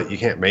have it, you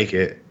can't make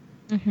it.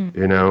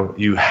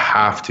 You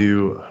have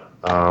to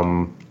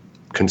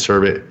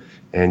conserve it,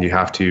 and you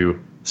have to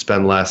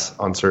spend less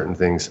on certain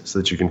things so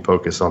that you can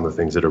focus on the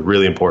things that are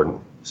really important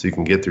so you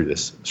can get through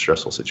this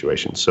stressful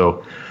situation.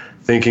 So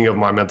thinking of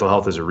my mental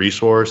health as a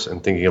resource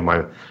and thinking of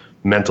my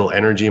mental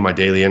energy, my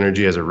daily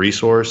energy as a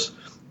resource,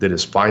 that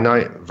is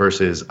finite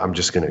versus I'm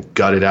just going to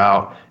gut it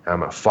out and I'm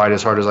going to fight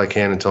as hard as I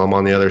can until I'm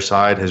on the other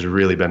side has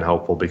really been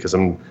helpful because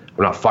I'm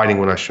not fighting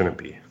when I shouldn't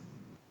be.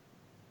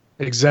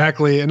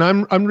 Exactly, and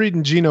I'm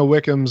reading Gino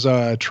Wickham's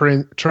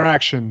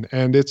Traction,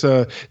 and it's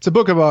a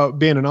book about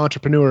being an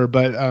entrepreneur.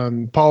 But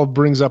Paul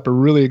brings up a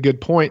really good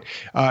point,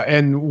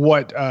 and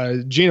what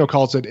Gino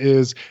calls it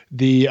is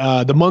the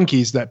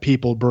monkeys that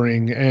people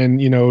bring,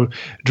 and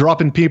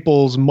dropping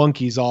people's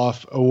monkeys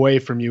off away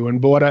from you.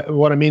 And what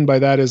I mean by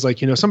that is, like,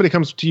 somebody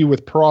comes to you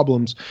with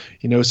problems.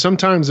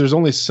 Sometimes there's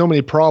only so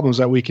many problems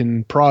that we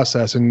can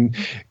process, and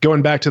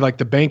going back to like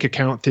the bank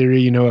account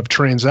theory, of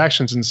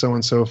transactions and so on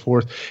and so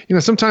forth.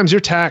 Sometimes you're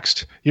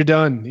taxed, you're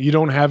done, you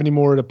don't have any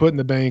more to put in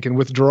the bank and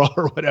withdraw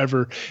or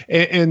whatever.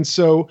 And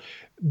so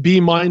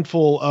be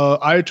mindful.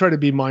 I try to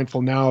be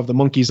mindful now of the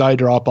monkeys I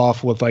drop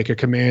off with, like a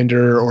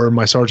commander or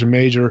my sergeant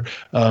major,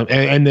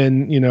 and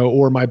then,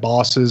 or my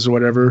bosses or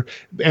whatever.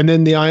 And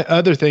then the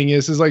other thing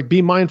is like,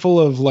 be mindful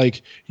of,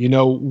 like,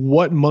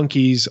 what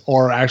monkeys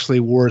are actually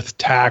worth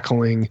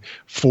tackling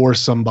for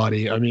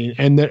somebody. I mean,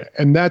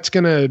 and that's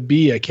going to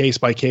be a case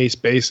by case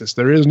basis.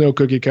 There is no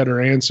cookie cutter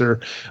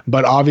answer,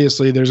 but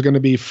obviously there's going to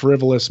be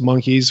frivolous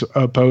monkeys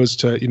opposed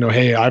to,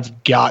 hey,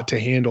 I've got to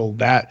handle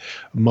that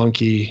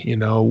monkey,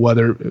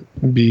 whether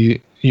it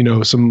be,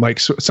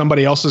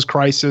 somebody else's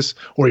crisis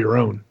or your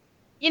own.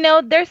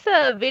 There's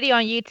a video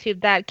on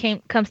YouTube that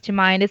comes to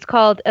mind. It's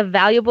called A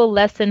Valuable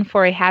Lesson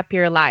for a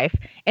Happier Life.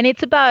 And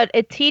it's about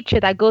a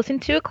teacher that goes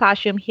into a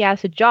classroom. He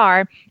has a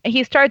jar and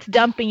he starts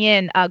dumping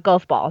in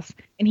golf balls.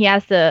 And he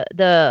asks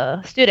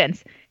the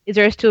students, is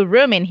there still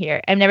room in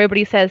here? And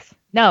everybody says,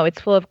 no,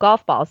 it's full of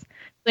golf balls.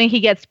 So he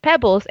gets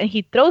pebbles and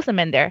he throws them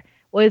in there.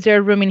 Well, is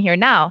there room in here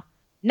now?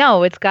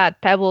 No, it's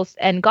got pebbles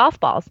and golf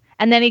balls.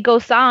 And then he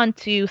goes on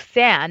to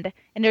sand,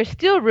 and there's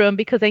still room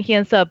because then he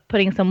ends up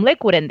putting some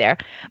liquid in there.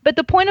 But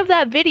the point of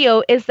that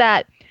video is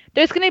that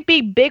there's going to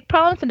be big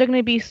problems and there's going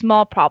to be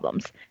small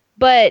problems.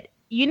 But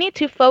you need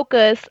to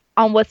focus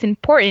on what's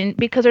important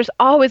because there's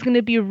always going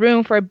to be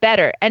room for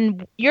better.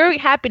 And your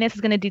happiness is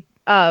going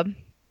to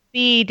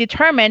be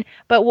determined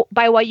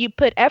by what you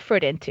put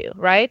effort into,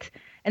 right?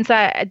 And so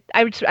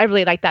I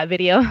really like that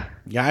video.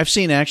 Yeah, I've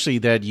seen actually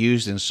that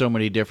used in so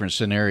many different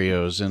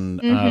scenarios,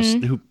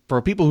 and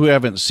for people who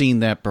haven't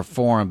seen that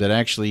perform, that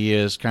actually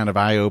is kind of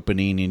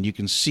eye-opening, and you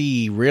can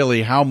see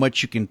really how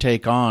much you can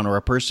take on, or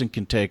a person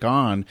can take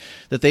on,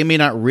 that they may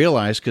not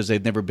realize because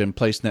they've never been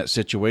placed in that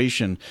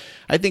situation.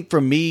 I think for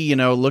me,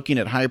 looking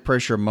at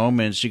high-pressure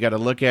moments, you got to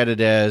look at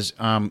it as,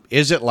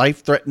 is it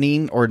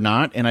life-threatening or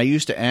not? And I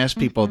used to ask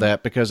people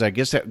that because I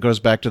guess that goes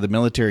back to the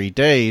military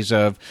days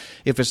of,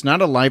 if it's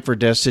not a life or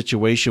death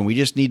situation, we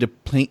just need to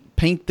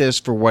paint this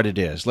for what it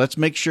is. Let's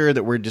make sure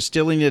that we're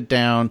distilling it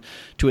down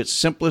to its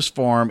simplest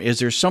form. Is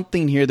there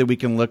something here that we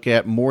can look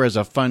at more as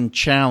a fun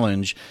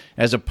challenge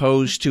as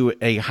opposed to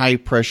a high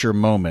pressure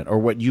moment, or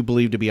what you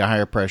believe to be a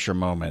higher pressure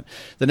moment?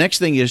 The next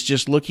thing is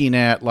just looking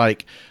at,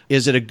 like,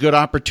 is it a good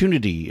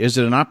opportunity? Is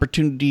it an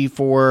opportunity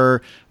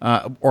for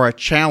or a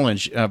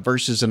challenge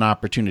versus an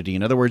opportunity?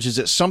 In other words, is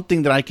it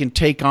something that I can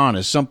take on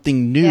as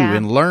something new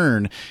and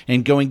learn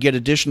and go and get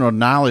additional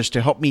knowledge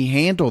to help me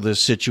handle this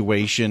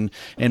situation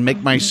and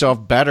make myself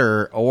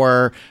better,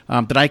 or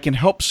that I can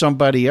help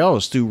somebody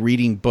else through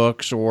reading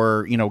books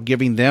or,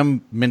 giving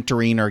them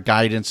mentoring or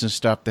guidance and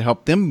stuff to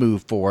help them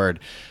move forward?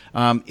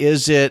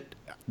 Is it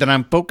that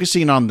I'm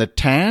focusing on the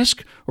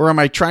task, or am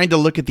I trying to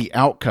look at the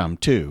outcome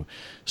too?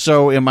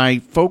 So am I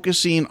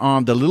focusing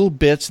on the little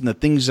bits and the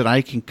things that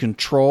I can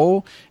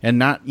control and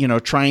not,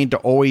 trying to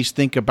always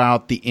think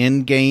about the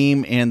end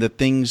game and the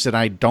things that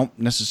I don't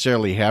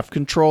necessarily have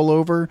control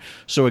over?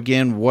 So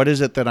again, what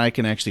is it that I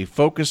can actually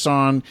focus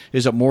on?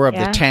 Is it more of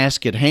the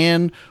task at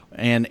hand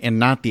and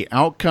not the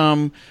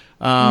outcome?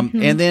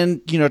 And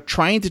then,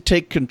 trying to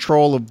take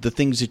control of the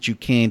things that you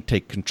can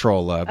take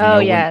control of.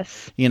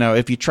 Yes.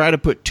 If you try to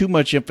put too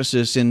much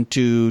emphasis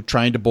into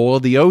trying to boil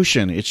the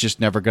ocean, it's just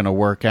never going to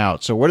work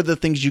out. So what are the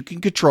things you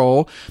can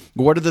control?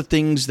 What are the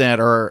things that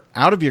are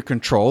out of your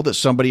control that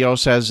somebody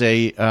else has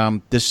a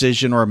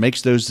decision or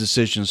makes those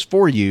decisions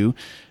for you?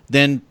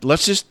 Then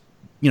let's just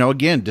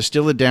again,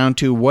 distill it down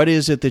to what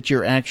is it that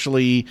you're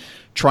actually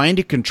trying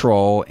to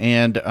control,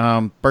 and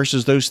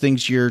versus those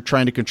things you're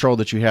trying to control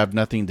that you have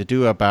nothing to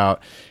do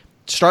about.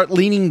 Start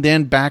leaning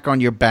then back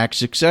on your back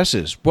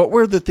successes. What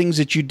were the things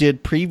that you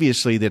did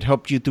previously that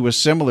helped you through a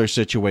similar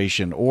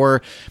situation,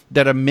 or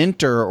that a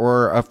mentor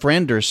or a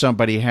friend or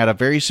somebody had a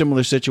very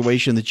similar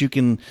situation that you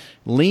can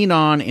lean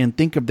on and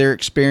think of their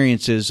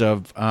experiences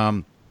of,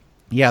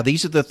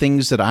 these are the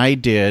things that I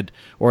did,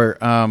 or,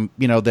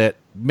 that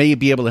may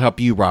be able to help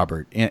you,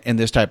 Robert, in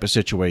this type of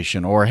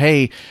situation. Or,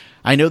 hey,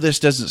 I know this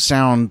doesn't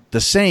sound the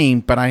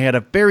same, but I had a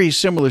very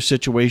similar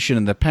situation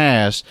in the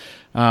past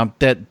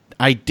that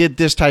I did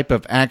this type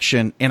of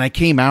action and I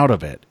came out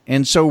of it.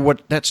 And so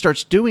what that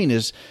starts doing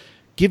is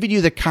giving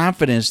you the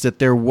confidence that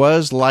there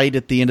was light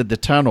at the end of the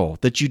tunnel,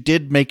 that you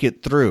did make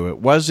it through. It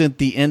wasn't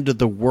the end of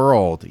the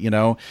world, you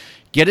know.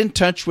 Get in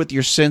touch with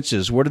your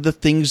senses. What are the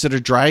things that are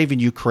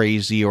driving you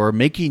crazy or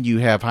making you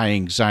have high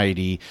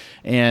anxiety?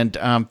 And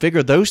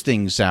figure those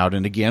things out.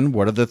 And again,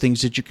 what are the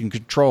things that you can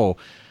control?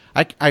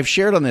 I've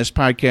shared on this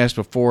podcast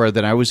before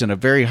that I was in a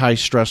very high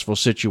stressful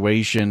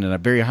situation and a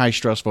very high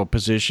stressful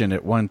position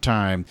at one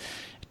time,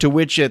 to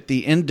which at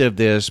the end of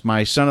this,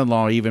 my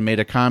son-in-law even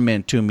made a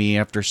comment to me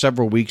after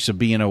several weeks of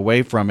being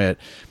away from it,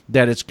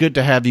 that it's good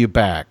to have you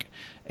back.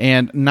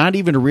 And not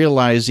even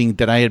realizing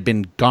that I had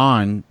been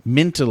gone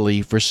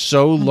mentally for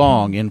so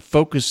long and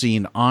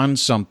focusing on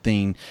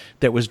something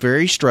that was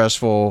very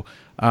stressful,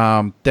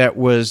 that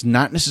was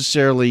not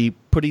necessarily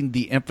putting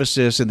the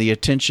emphasis and the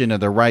attention in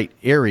the right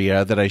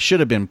area that I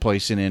should have been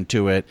placing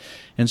into it.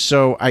 And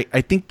so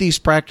I think these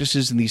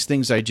practices and these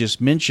things I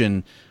just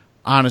mentioned,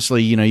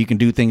 honestly, you know, you can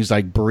do things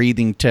like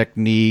breathing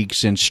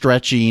techniques and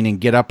stretching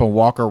and get up and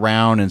walk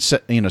around and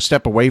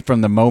step away from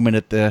the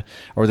moment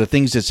or the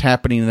things that's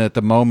happening at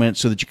the moment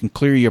so that you can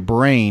clear your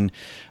brain.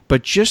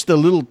 But just the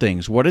little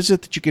things. What is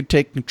it that you can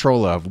take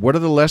control of? What are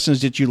the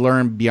lessons that you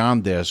learn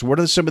beyond this? What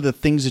are some of the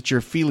things that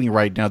you're feeling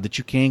right now that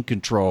you can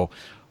control?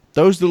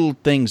 Those little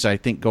things, I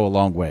think, go a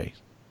long way.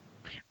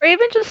 Or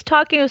even just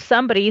talking with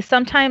somebody.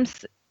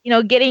 Sometimes, you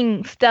know,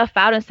 getting stuff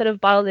out instead of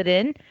bottled it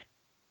in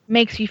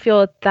makes you feel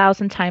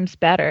 1,000 times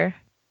better.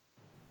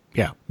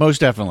 Yeah, most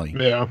definitely.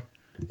 Yeah,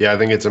 I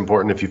think it's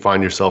important if you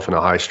find yourself in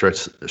a high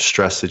stress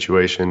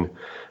situation,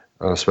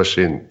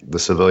 especially in the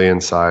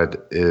civilian side,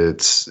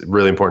 it's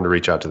really important to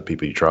reach out to the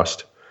people you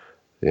trust,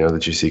 you know,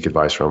 that you seek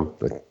advice from.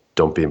 Like,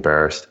 don't be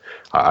embarrassed.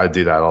 I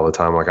do that all the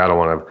time. Like, I don't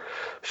want to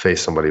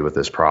face somebody with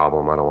this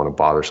problem. I don't want to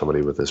bother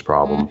somebody with this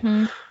problem.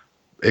 Mm-hmm.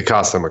 It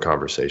costs them a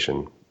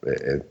conversation.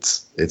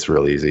 It's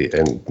real easy.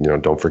 And, you know,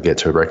 don't forget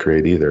to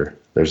recreate either.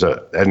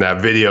 And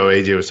that video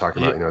AJ was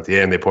talking about, you know, at the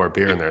end they pour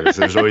beer in there.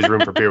 There's always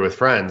room for beer with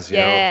friends. You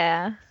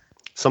know?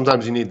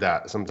 Sometimes you need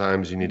that.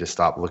 Sometimes you need to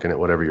stop looking at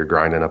whatever you're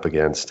grinding up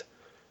against.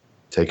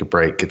 Take a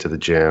break, get to the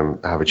gym,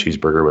 have a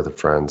cheeseburger with a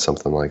friend,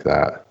 something like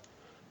that.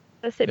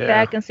 Let's sit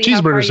back and see.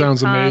 Cheeseburger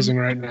sounds amazing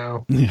right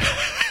now.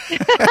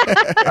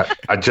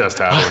 I just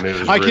had one. It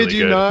was I really kid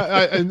you good.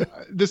 not. And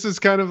this is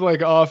kind of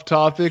like off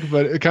topic,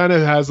 but it kind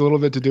of has a little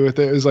bit to do with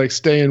it. It was like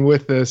staying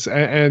with this,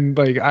 and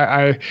like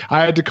I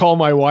had to call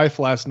my wife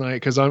last night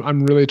because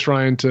I'm really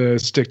trying to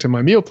stick to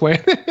my meal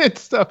plan and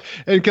stuff.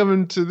 And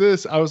coming to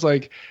this, I was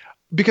like,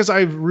 because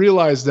I've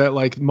realized that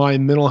like my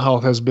mental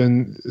health has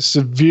been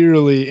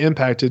severely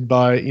impacted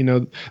by, you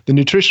know, the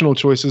nutritional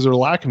choices or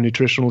lack of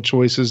nutritional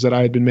choices that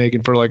I had been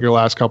making for like the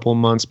last couple of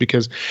months,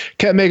 because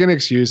kept making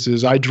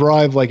excuses. I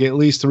drive like at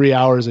least 3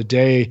 hours a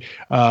day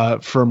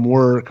from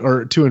work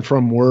or to and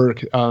from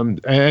work.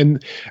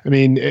 And I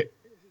mean,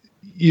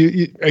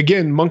 you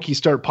again, monkeys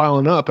start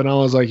piling up, and I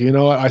was like, you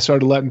know what? I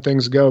started letting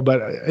things go.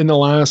 But in the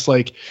last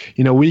like,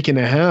 you know, week and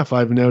a half,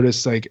 I've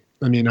noticed like,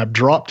 I mean, I've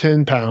dropped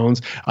 10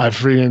 pounds. I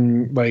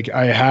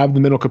have the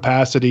mental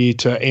capacity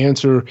to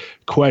answer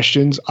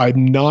questions.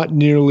 I'm not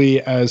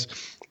nearly as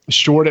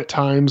short at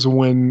times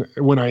when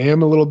I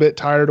am a little bit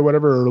tired or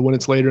whatever, or when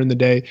it's later in the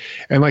day.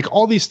 And like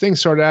all these things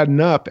start adding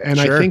up. And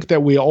I think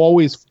that we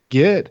always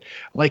forget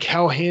like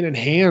how hand in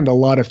hand a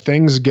lot of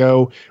things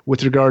go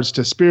with regards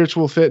to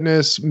spiritual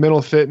fitness,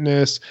 mental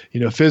fitness, you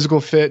know,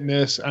 physical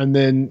fitness, and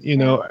then, you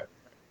know,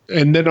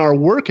 and then our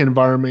work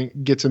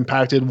environment gets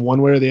impacted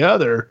one way or the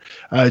other,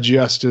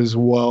 just as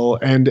well.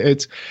 And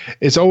it's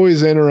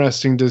always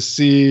interesting to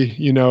see,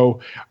 you know,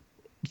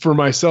 for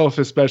myself,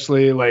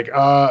 especially like,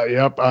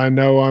 yep, I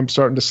know I'm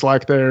starting to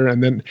slack there.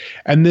 And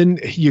then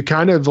you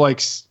kind of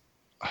like,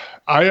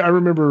 I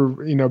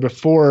remember, you know,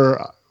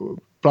 before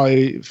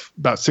probably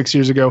about 6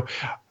 years ago,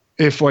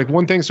 if like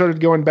one thing started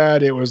going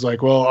bad, it was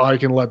like, well, I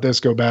can let this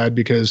go bad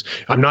because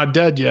I'm not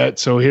dead yet.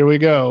 So here we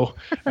go.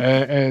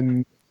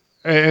 and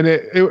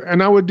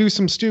I would do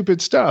some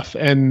stupid stuff.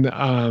 And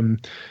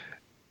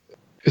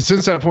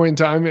since that point in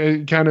time,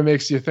 it kind of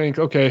makes you think,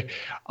 okay,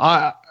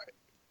 I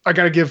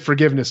got to give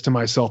forgiveness to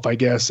myself, I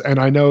guess. And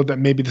I know that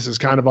maybe this is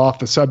kind of off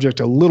the subject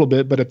a little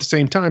bit, but at the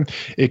same time,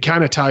 it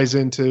kind of ties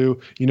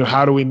into, you know,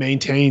 how do we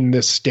maintain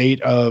this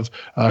state of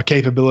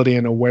capability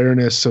and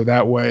awareness so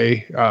that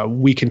way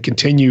we can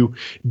continue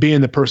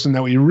being the person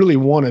that we really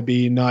want to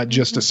be, not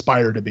just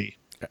aspire to be.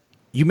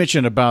 You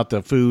mentioned about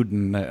the food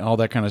and all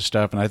that kind of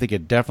stuff, and I think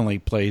it definitely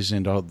plays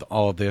into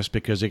all of this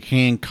because it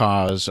can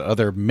cause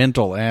other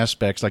mental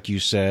aspects, like you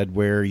said,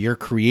 where you're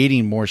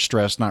creating more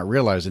stress, not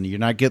realizing it. You're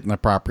not getting the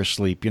proper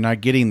sleep. You're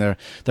not getting the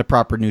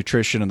proper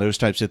nutrition and those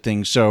types of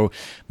things. So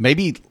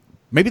maybe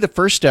the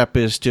first step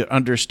is to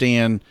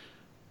understand,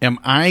 am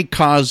I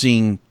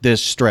causing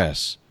this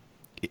stress?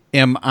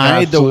 Am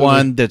I the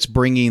one that's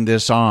bringing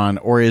this on,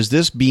 or is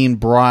this being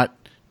brought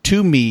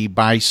to me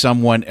by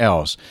someone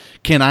else?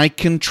 Can I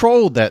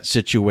control that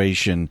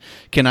situation?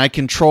 Can I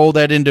control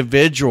that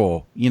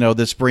individual,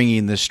 that's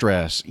bringing the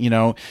stress?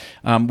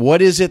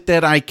 What is it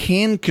that I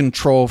can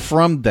control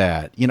from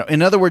that?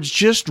 In other words,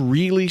 just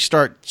really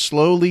start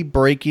slowly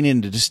breaking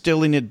into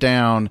distilling it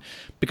down,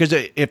 because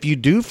if you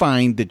do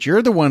find that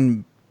you're the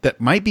one that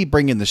might be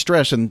bringing the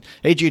stress, and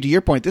AJ, to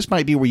your point, this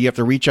might be where you have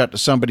to reach out to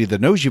somebody that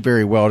knows you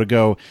very well to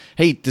go,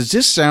 hey, does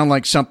this sound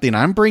like something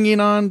I'm bringing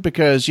on?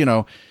 Because,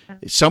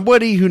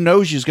 somebody who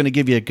knows you is going to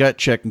give you a gut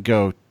check and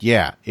go,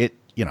 yeah,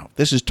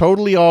 this is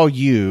totally all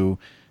you.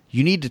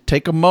 You need to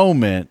take a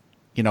moment,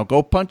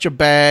 go punch a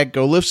bag,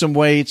 go lift some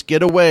weights,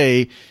 get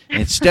away,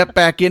 and step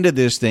back into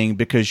this thing,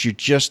 because you're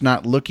just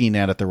not looking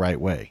at it the right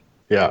way.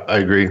 Yeah, I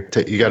agree.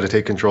 You got to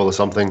take control of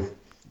something.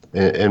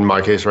 In my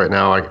case right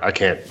now, I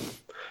can't.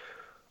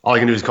 All I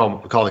can do is call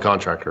the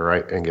contractor,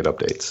 right, and get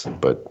updates.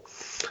 But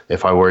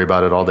if I worry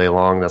about it all day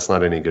long, that's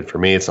not any good for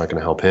me. It's not going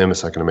to help him.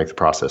 It's not going to make the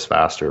process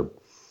faster.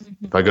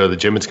 Mm-hmm. If I go to the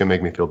gym, it's going to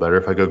make me feel better.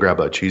 If I go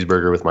grab a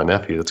cheeseburger with my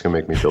nephew, that's going to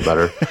make me feel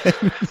better.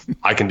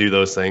 I can do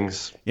those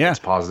things. Yeah. It's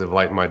positive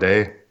light in my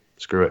day.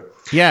 Screw it.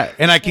 Yeah,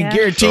 and I can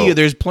guarantee you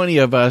there's plenty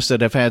of us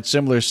that have had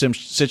similar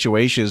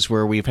situations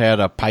where we've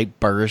had a pipe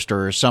burst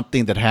or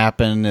something that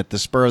happened at the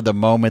spur of the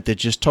moment that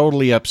just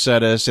totally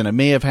upset us, and it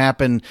may have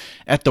happened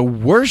at the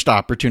worst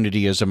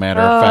opportunity, as a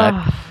matter of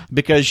fact,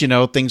 because,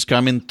 things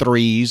come in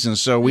threes, and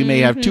so we may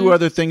have two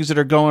other things that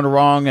are going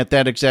wrong at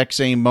that exact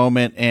same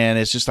moment, and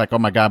it's just like, oh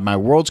my God, my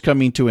world's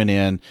coming to an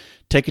end.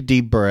 Take a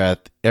deep breath.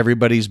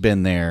 Everybody's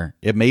been there.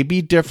 It may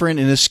be different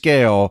in a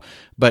scale,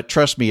 but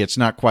trust me, it's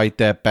not quite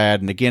that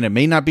bad. And again, it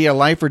may not be a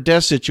life or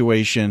death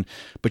situation,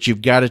 but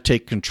you've got to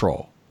take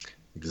control.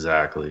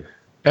 Exactly.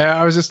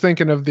 I was just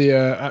thinking of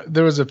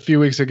there was a few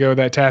weeks ago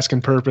that Task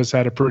and Purpose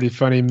had a pretty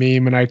funny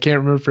meme, and I can't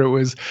remember if it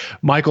was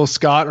Michael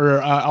Scott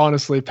or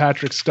honestly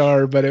Patrick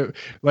Starr, but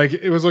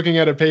it was looking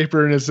at a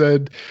paper and it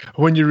said,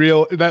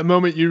 that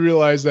moment you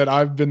realize that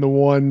I've been the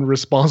one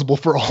responsible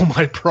for all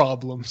my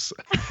problems.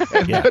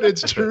 But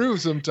it's true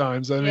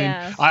sometimes. I mean,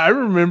 I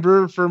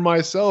remember for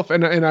myself,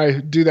 and I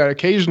do that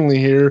occasionally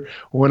here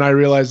when I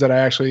realize that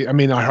I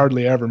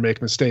hardly ever make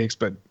mistakes,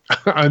 but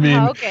I mean,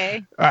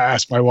 I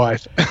asked my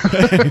wife.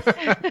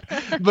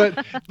 but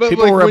like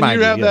when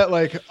you have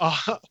that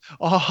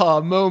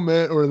aha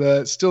moment, or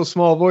the still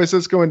small voice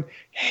that's going,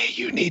 hey,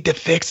 you need to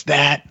fix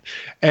that.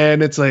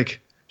 And it's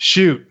like,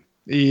 shoot.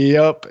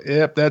 Yep,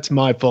 that's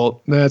my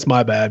fault. That's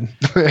my bad.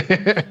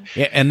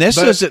 Yeah, and this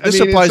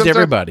applies to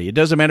everybody. It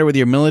doesn't matter whether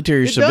you're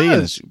military or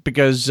civilians,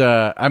 because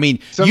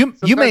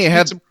you may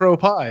have some crow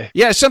pie.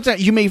 Yeah,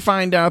 sometimes you may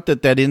find out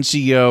that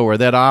NCO or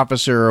that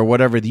officer or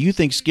whatever that you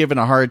think's given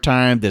a hard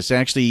time, that's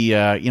actually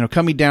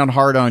coming down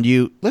hard on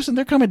you. Listen,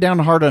 they're coming down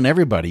hard on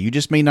everybody. You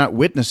just may not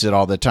witness it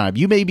all the time.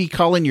 You may be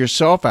calling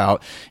yourself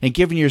out and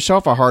giving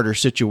yourself a harder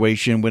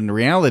situation, when the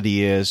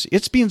reality is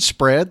it's being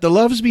spread. The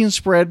love's being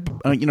spread,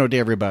 to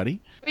everybody.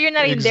 But you're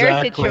not in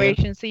their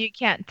situation, so you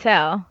can't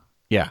tell.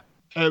 Yeah.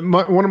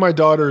 One of my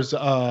daughters,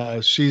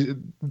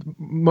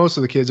 most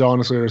of the kids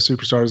honestly are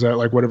superstars at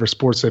like whatever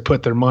sports they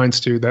put their minds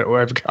to that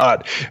I've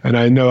got. And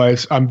I know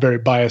I'm very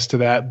biased to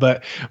that,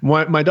 but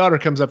my daughter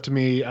comes up to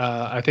me,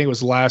 I think it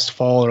was last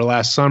fall or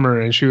last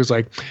summer. And she was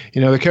like,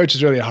 the coach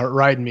is really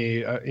riding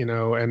me,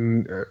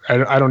 and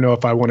I don't know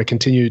if I want to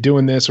continue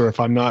doing this, or if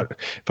I'm not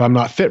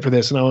fit for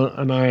this.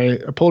 And I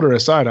pulled her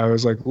aside. I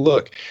was like,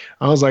 look,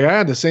 I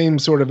had the same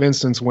sort of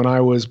instance when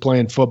I was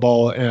playing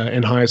football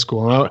in high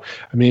school.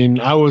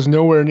 I was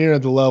nowhere near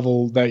the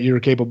level that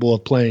you're capable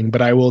of playing,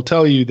 but I will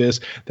tell you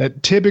this,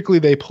 that typically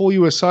they pull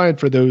you aside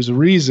for those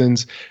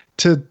reasons,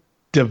 to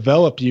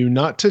develop you,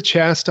 not to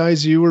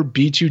chastise you or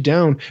beat you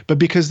down, but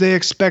because they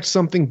expect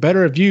something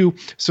better of you,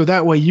 so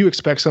that way you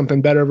expect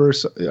something better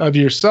of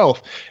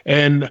yourself.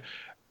 And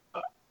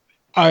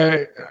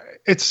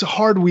it's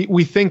hard.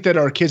 We think that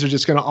our kids are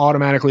just going to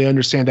automatically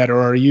understand that,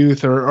 or our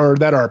youth, or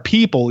that our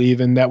people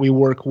even that we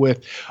work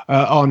with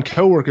on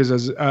coworkers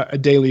as a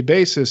daily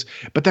basis.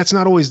 But that's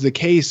not always the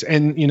case.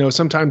 And,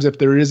 sometimes if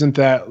there isn't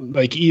that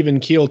like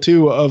even keel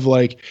too of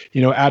like,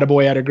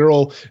 attaboy,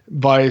 attagirl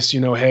vice,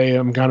 hey,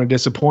 I'm kind of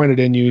disappointed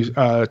in you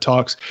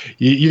talks,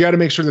 you got to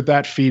make sure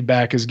that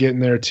feedback is getting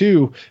there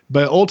too.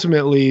 But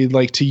ultimately,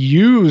 like, to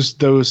use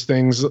those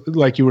things,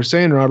 like you were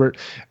saying, Robert,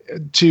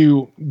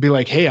 to be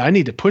like, hey, I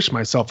need to push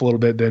myself a little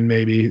bit then,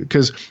 maybe,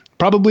 because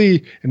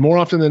probably, and more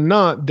often than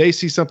not, they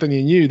see something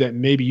in you that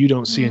maybe you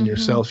don't see in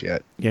yourself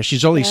yet. Yeah,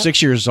 she's only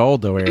 6 years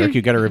old, though, Eric.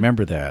 You got to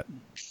remember that.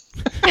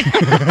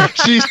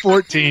 She's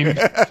 14.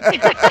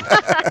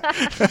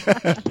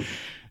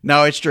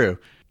 No, it's true.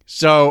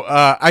 So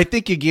I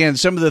think, again,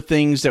 some of the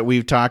things that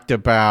we've talked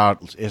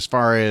about as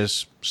far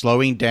as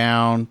slowing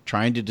down,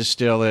 trying to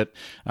distill it,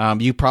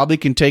 you probably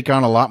can take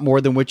on a lot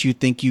more than what you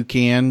think you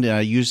can,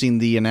 using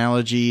the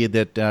analogy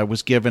that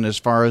was given as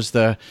far as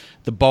the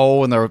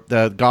bowl and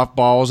the golf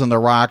balls and the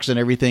rocks and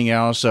everything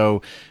else.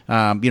 So,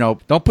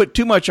 don't put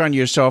too much on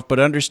yourself, but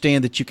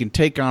understand that you can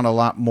take on a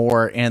lot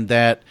more, and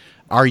that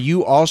are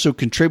you also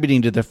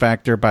contributing to the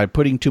factor by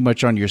putting too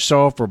much on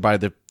yourself, or by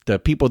the the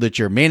people that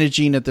you're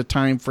managing at the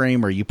time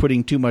frame? Are you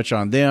putting too much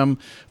on them?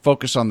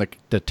 Focus on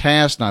the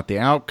task, not the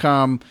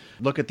outcome.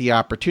 Look at the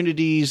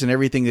opportunities and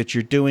everything that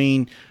you're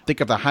doing. Think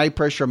of the high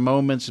pressure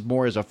moments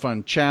more as a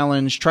fun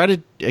challenge. Try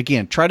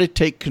to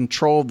take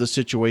control of the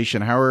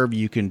situation however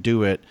you can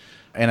do it.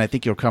 And I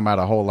think you'll come out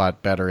a whole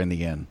lot better in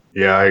the end.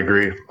 Yeah, I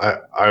agree. I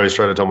always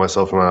try to tell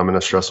myself when I'm in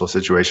a stressful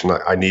situation,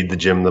 I need the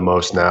gym the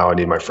most now. I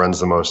need my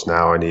friends the most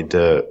now. I need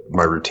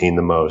my routine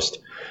the most.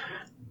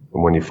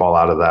 And when you fall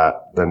out of that,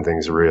 then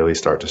things really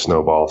start to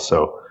snowball.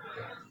 So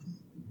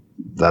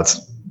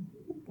that's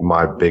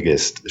my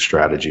biggest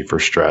strategy for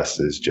stress,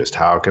 is just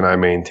how can I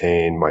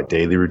maintain my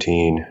daily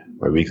routine,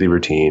 my weekly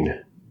routine,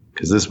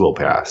 because this will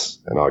pass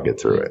and I'll get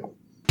through it.